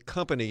different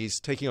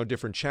companies taking on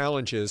different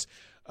challenges,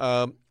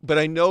 but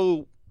I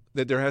know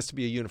that there has to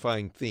be a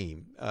unifying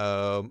theme.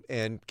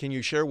 And can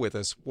you share with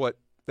us what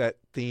that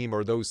theme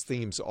or those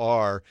themes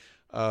are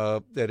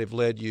that have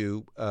led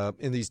you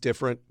in these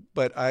different,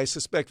 but I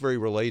suspect very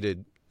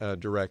related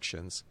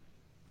directions?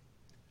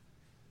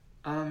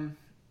 Well,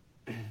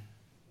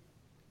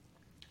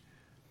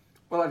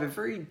 I have a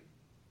very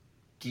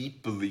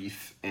deep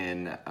belief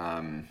in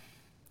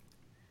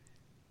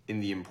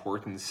the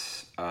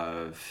importance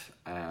of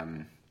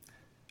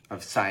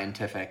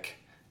scientific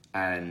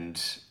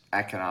and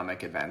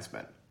economic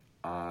advancement,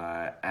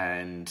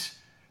 and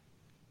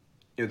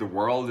the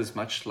world is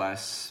much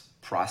less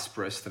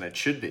prosperous than it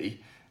should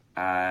be,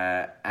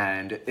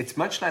 and it's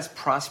much less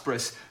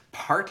prosperous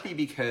partly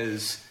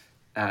because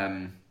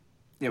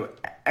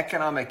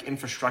economic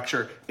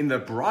infrastructure in the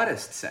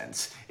broadest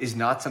sense is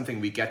not something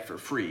we get for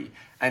free.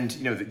 And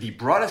the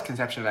broadest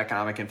conception of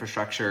economic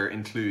infrastructure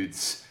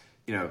includes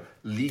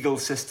legal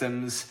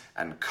systems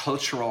and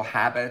cultural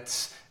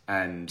habits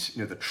and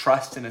the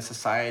trust in a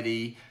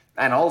society,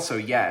 and also,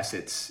 yes,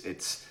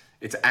 it's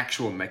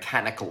actual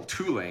mechanical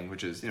tooling,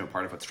 which is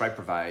part of what Stripe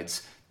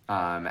provides,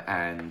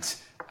 and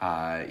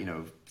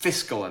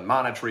fiscal and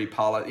monetary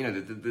policy,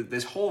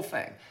 this whole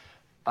thing.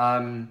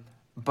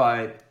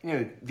 but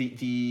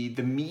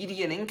the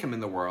median income in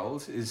the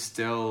world is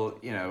still,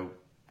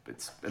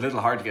 it's a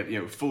little hard to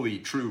get fully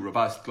true,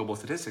 robust global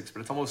statistics, but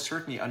it's almost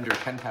certainly under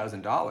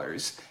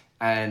 $10,000,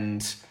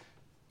 and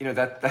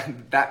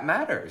that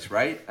matters,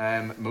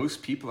 right?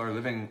 Most people are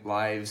living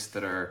lives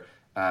that are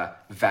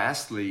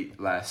vastly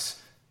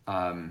less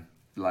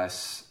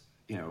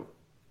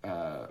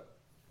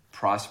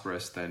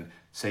prosperous than,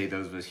 say,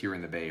 those of us here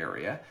in the Bay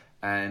Area,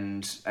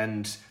 and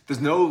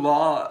there's no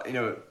law,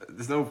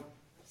 there's no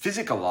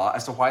physical law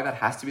as to why that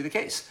has to be the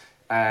case.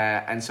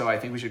 And so I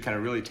think we should kind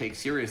of really take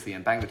seriously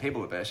and bang the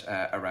table a bit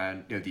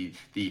around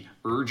the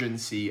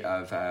urgency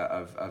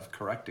of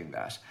correcting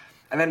that.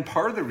 And then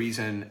part of the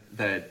reason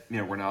that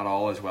we're not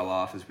all as well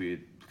off as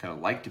we'd kind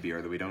of like to be,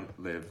 or that we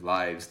don't live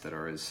lives that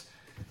are as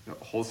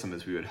wholesome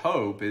as we would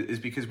hope, is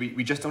because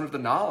we just don't have the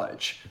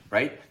knowledge,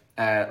 right?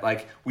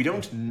 We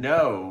don't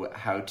know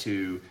how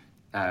to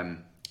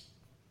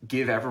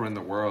give everyone in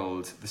the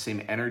world the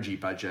same energy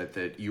budget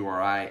that you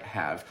or I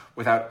have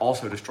without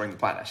also destroying the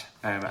planet.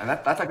 And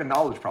that's like a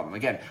knowledge problem.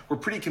 Again, we're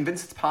pretty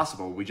convinced it's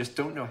possible. We just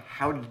don't know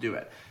how to do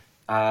it.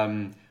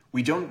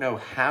 We don't know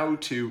how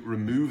to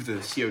remove the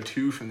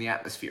CO2 from the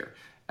atmosphere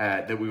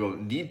that we will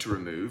need to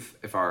remove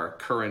if our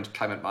current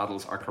climate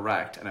models are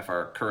correct, and if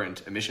our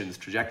current emissions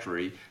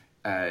trajectory,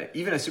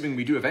 even assuming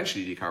we do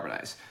eventually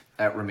decarbonize,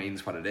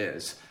 remains what it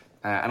is.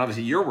 And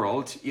obviously your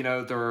world,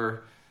 there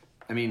are,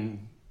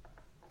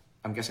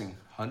 I'm guessing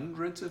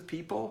hundreds of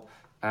people,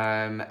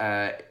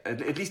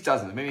 at least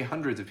dozens, maybe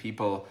hundreds of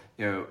people,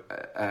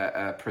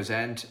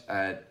 present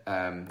at,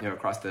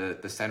 across the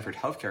Stanford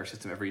healthcare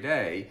system every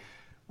day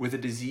with a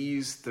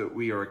disease that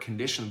or a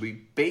condition we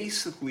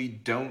basically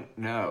don't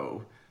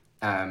know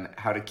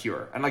how to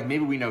cure. And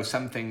maybe we know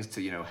some things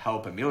to,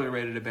 help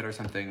ameliorate it a bit or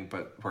something,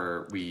 but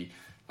where we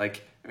I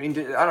don't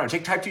know,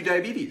 take type 2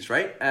 diabetes,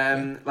 right?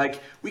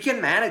 We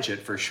can manage it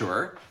for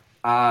sure.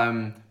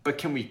 But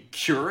can we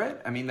cure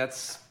it?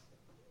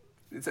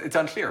 It's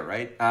unclear,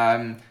 right?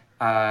 And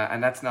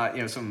that's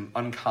not, some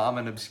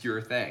uncommon,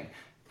 obscure thing.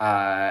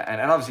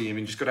 And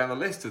obviously, just go down the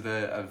list of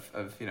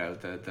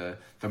the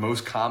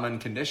most common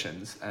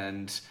conditions,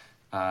 and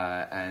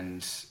I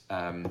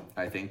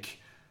think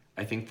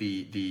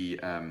the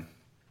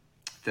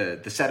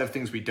set of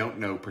things we don't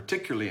know,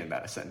 particularly in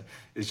medicine,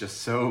 is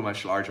just so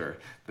much larger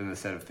than the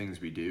set of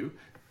things we do.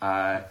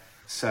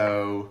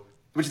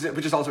 Which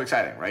is also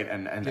exciting, right?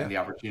 And the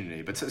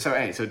opportunity. But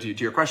so to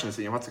your question, is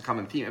what's the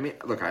common theme?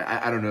 Look,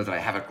 I don't know that I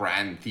have a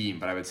grand theme,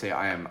 but I would say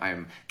I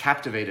am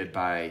captivated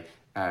by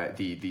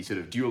the sort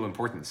of dual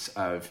importance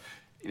of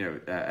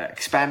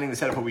expanding the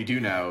set of what we do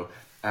know,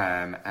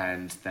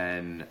 and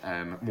then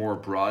more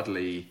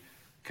broadly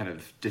kind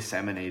of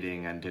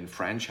disseminating and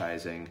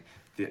enfranchising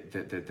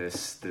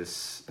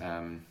this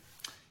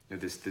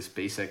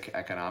basic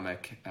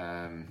economic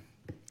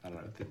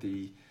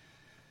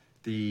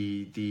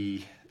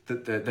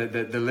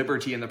the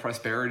liberty and the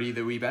prosperity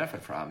that we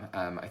benefit from.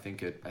 I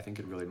think it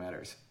really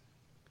matters.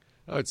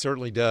 Oh, it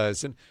certainly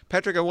does. And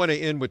Patrick, I want to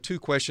end with two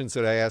questions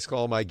that I ask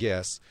all my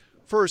guests.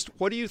 First,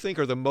 what do you think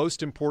are the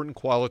most important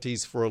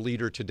qualities for a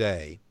leader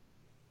today?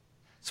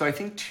 So I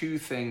think two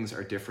things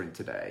are different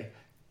today.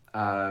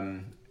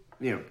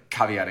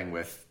 Caveating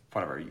with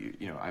whatever,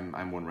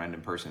 I'm one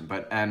random person,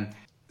 but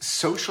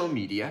social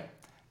media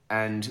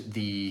and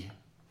the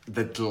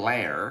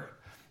glare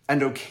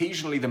and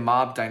occasionally the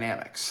mob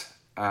dynamics,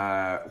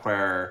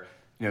 where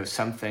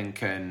something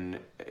can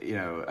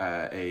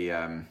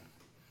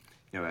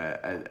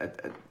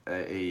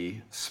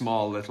a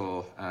small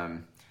little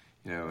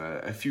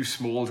a few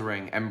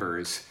smoldering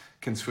embers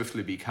can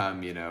swiftly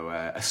become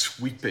a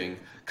sweeping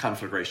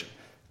conflagration.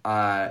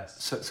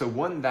 So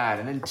one, that,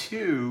 and then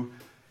two,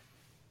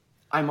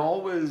 I'm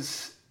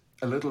always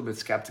a little bit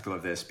skeptical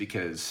of this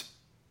because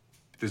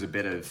there's a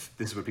bit of,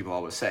 this is what people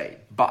always say,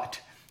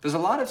 but there's a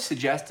lot of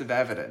suggestive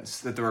evidence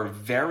that there are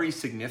very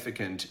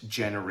significant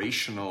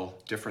generational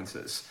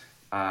differences,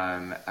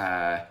 kind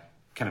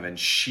of in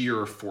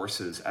sheer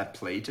forces at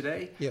play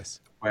today. Yes.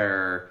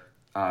 Where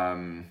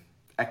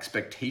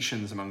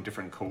expectations among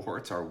different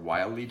cohorts are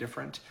wildly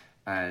different.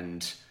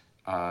 And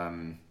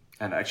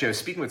actually I was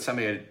speaking with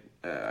somebody,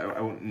 I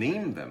won't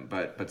name them,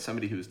 but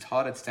somebody who's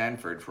taught at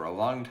Stanford for a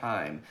long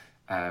time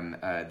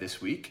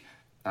this week,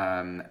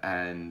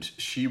 and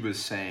she was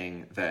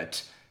saying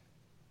that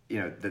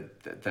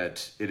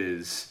that it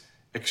is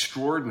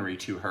extraordinary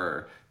to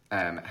her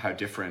how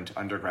different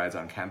undergrads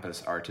on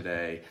campus are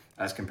today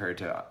as compared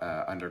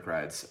to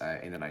undergrads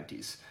in the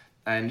 90s.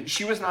 And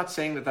she was not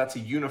saying that that's a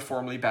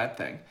uniformly bad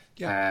thing.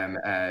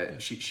 Yeah.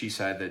 She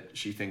said that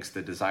she thinks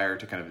the desire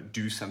to kind of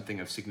do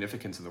something of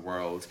significance in the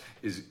world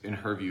is, in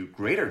her view,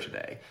 greater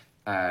today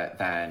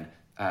than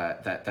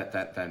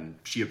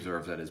she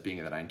observed that as being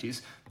in the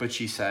 90s. But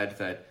she said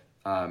that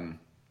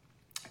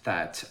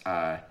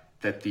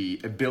that the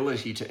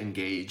ability to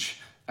engage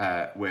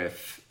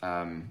with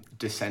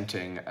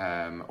dissenting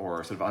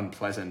or sort of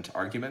unpleasant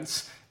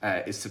arguments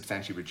is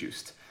substantially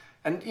reduced.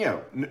 And,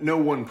 no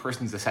one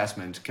person's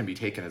assessment can be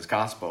taken as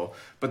gospel,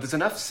 but there's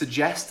enough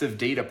suggestive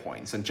data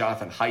points, and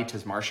Jonathan Haidt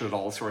has marshaled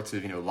all sorts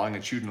of,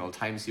 longitudinal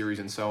time series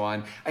and so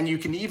on. And you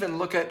can even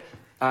look at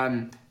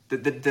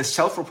the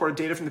self-reported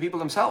data from the people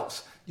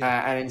themselves.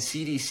 And in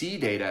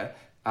CDC data,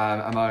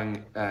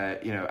 among,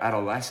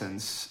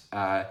 adolescents,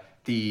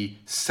 the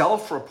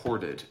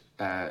self-reported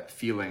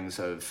feelings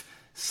of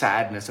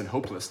sadness and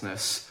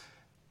hopelessness,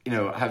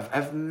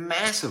 have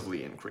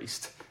massively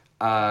increased.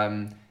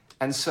 And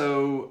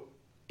so,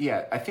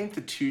 I think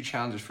the two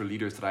challenges for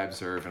leaders that I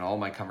observe in all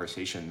my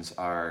conversations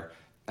are,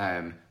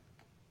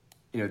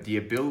 the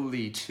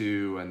ability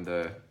to,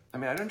 I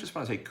don't just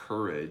want to say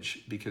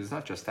courage, because it's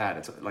not just that.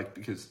 It's like,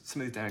 because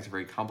some of these dynamics are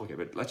very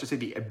complicated, but let's just say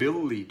the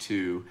ability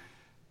to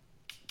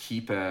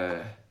keep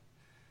an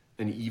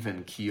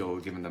even keel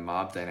given the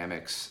mob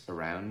dynamics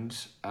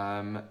around,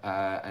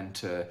 and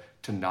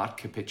to not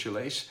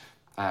capitulate,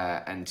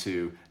 and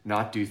to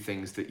not do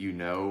things that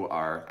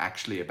are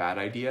actually a bad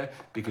idea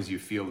because you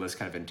feel this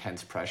kind of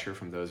intense pressure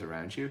from those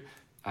around you,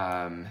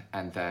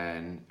 and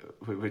then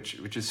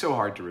which is so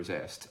hard to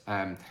resist.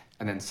 And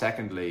then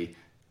secondly,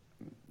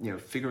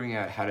 figuring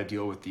out how to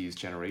deal with these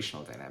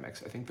generational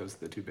dynamics. I think those are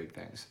the two big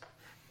things.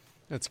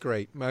 That's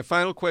great. My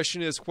final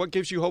question is, what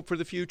gives you hope for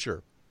the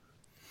future?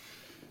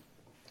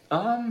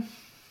 I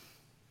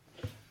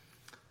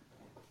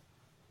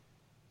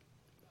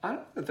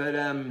don't know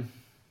that.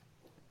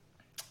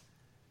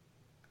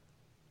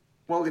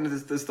 Well,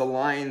 there's the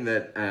line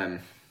that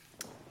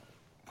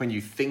when you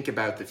think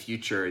about the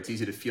future, it's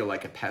easy to feel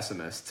like a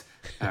pessimist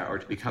or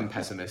to become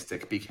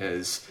pessimistic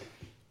because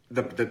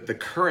the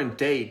current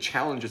day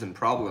challenges and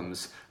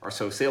problems are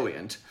so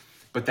salient.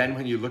 But then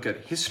when you look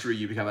at history,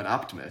 you become an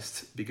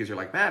optimist because you're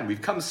like, man,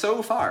 we've come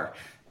so far.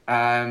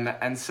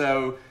 And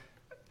so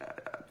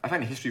I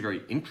find history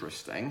very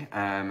interesting,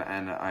 and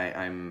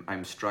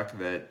I'm struck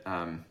that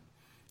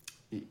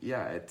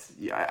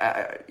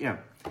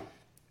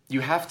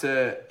you have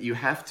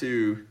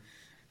to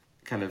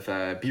kind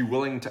of be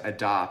willing to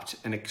adopt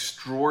an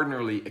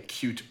extraordinarily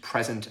acute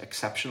present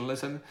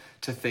exceptionalism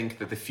to think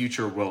that the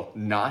future will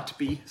not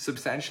be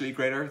substantially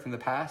greater than the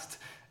past,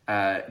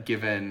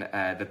 given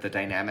that the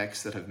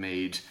dynamics that have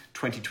made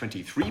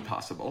 2023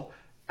 possible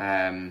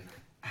have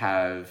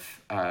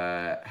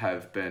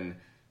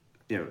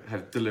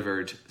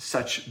delivered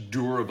such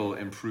durable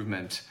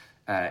improvement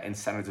in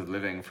standards of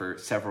living for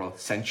several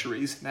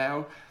centuries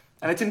now.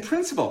 And it's in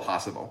principle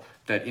possible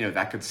that,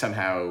 that could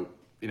somehow,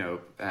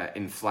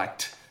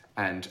 inflect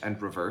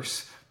and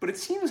reverse, but it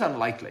seems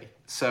unlikely.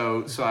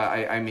 So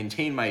I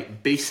maintain my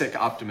basic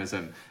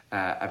optimism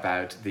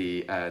about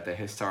the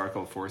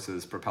historical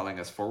forces propelling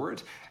us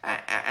forward,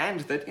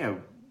 and that,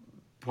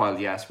 while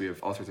yes, we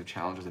have all sorts of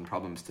challenges and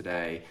problems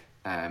today,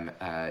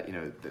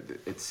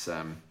 it's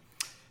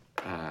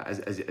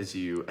as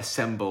you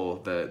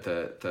assemble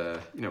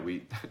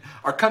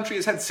our country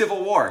has had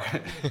civil war.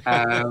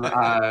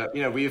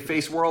 We have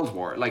faced world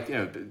war.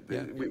 There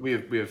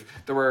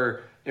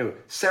were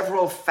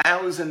several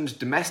thousand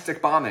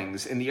domestic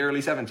bombings in the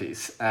early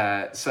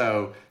 70s.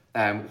 So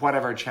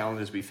whatever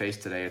challenges we face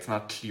today, it's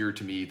not clear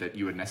to me that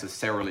you would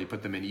necessarily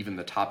put them in even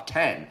the top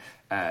 10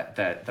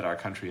 that our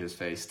country has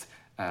faced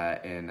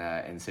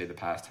in say the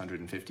past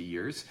 150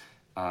 years.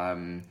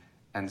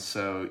 And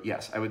so,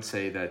 yes, I would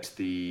say that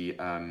the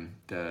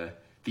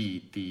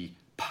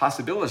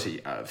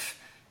possibility of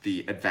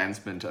the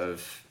advancement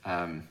of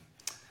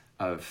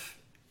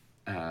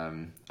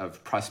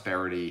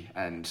prosperity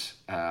and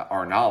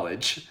our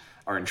knowledge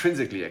are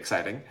intrinsically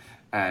exciting,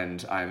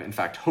 and I'm in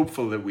fact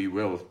hopeful that we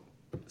will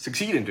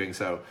succeed in doing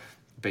so,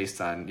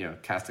 based on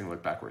casting a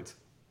look backwards.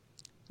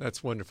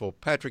 That's wonderful,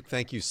 Patrick.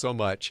 Thank you so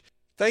much.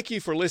 Thank you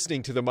for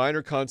listening to the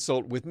Minor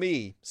Consult with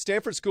me,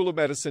 Stanford School of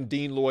Medicine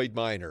Dean Lloyd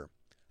Minor.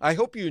 I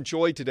hope you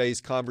enjoyed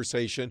today's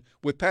conversation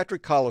with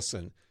Patrick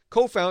Collison,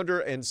 co-founder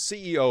and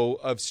CEO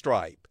of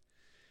Stripe.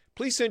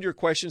 Please send your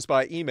questions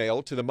by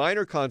email to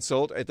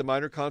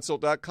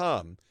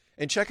theminorconsult@theminorconsult.com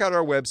and check out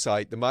our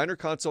website,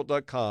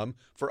 theminorconsult.com,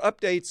 for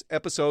updates,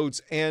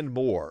 episodes, and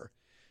more.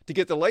 To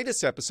get the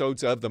latest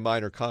episodes of The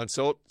Minor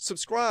Consult,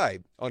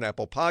 subscribe on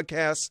Apple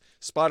Podcasts,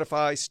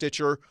 Spotify,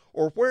 Stitcher,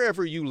 or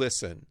wherever you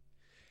listen.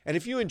 And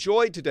if you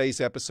enjoyed today's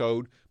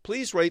episode,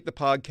 please rate the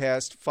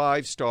podcast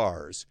 5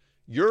 stars.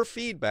 Your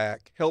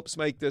feedback helps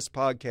make this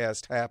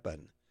podcast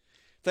happen.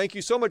 Thank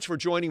you so much for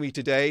joining me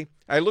today.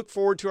 I look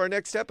forward to our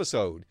next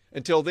episode.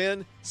 Until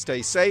then,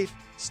 stay safe,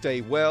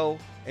 stay well,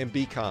 and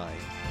be kind.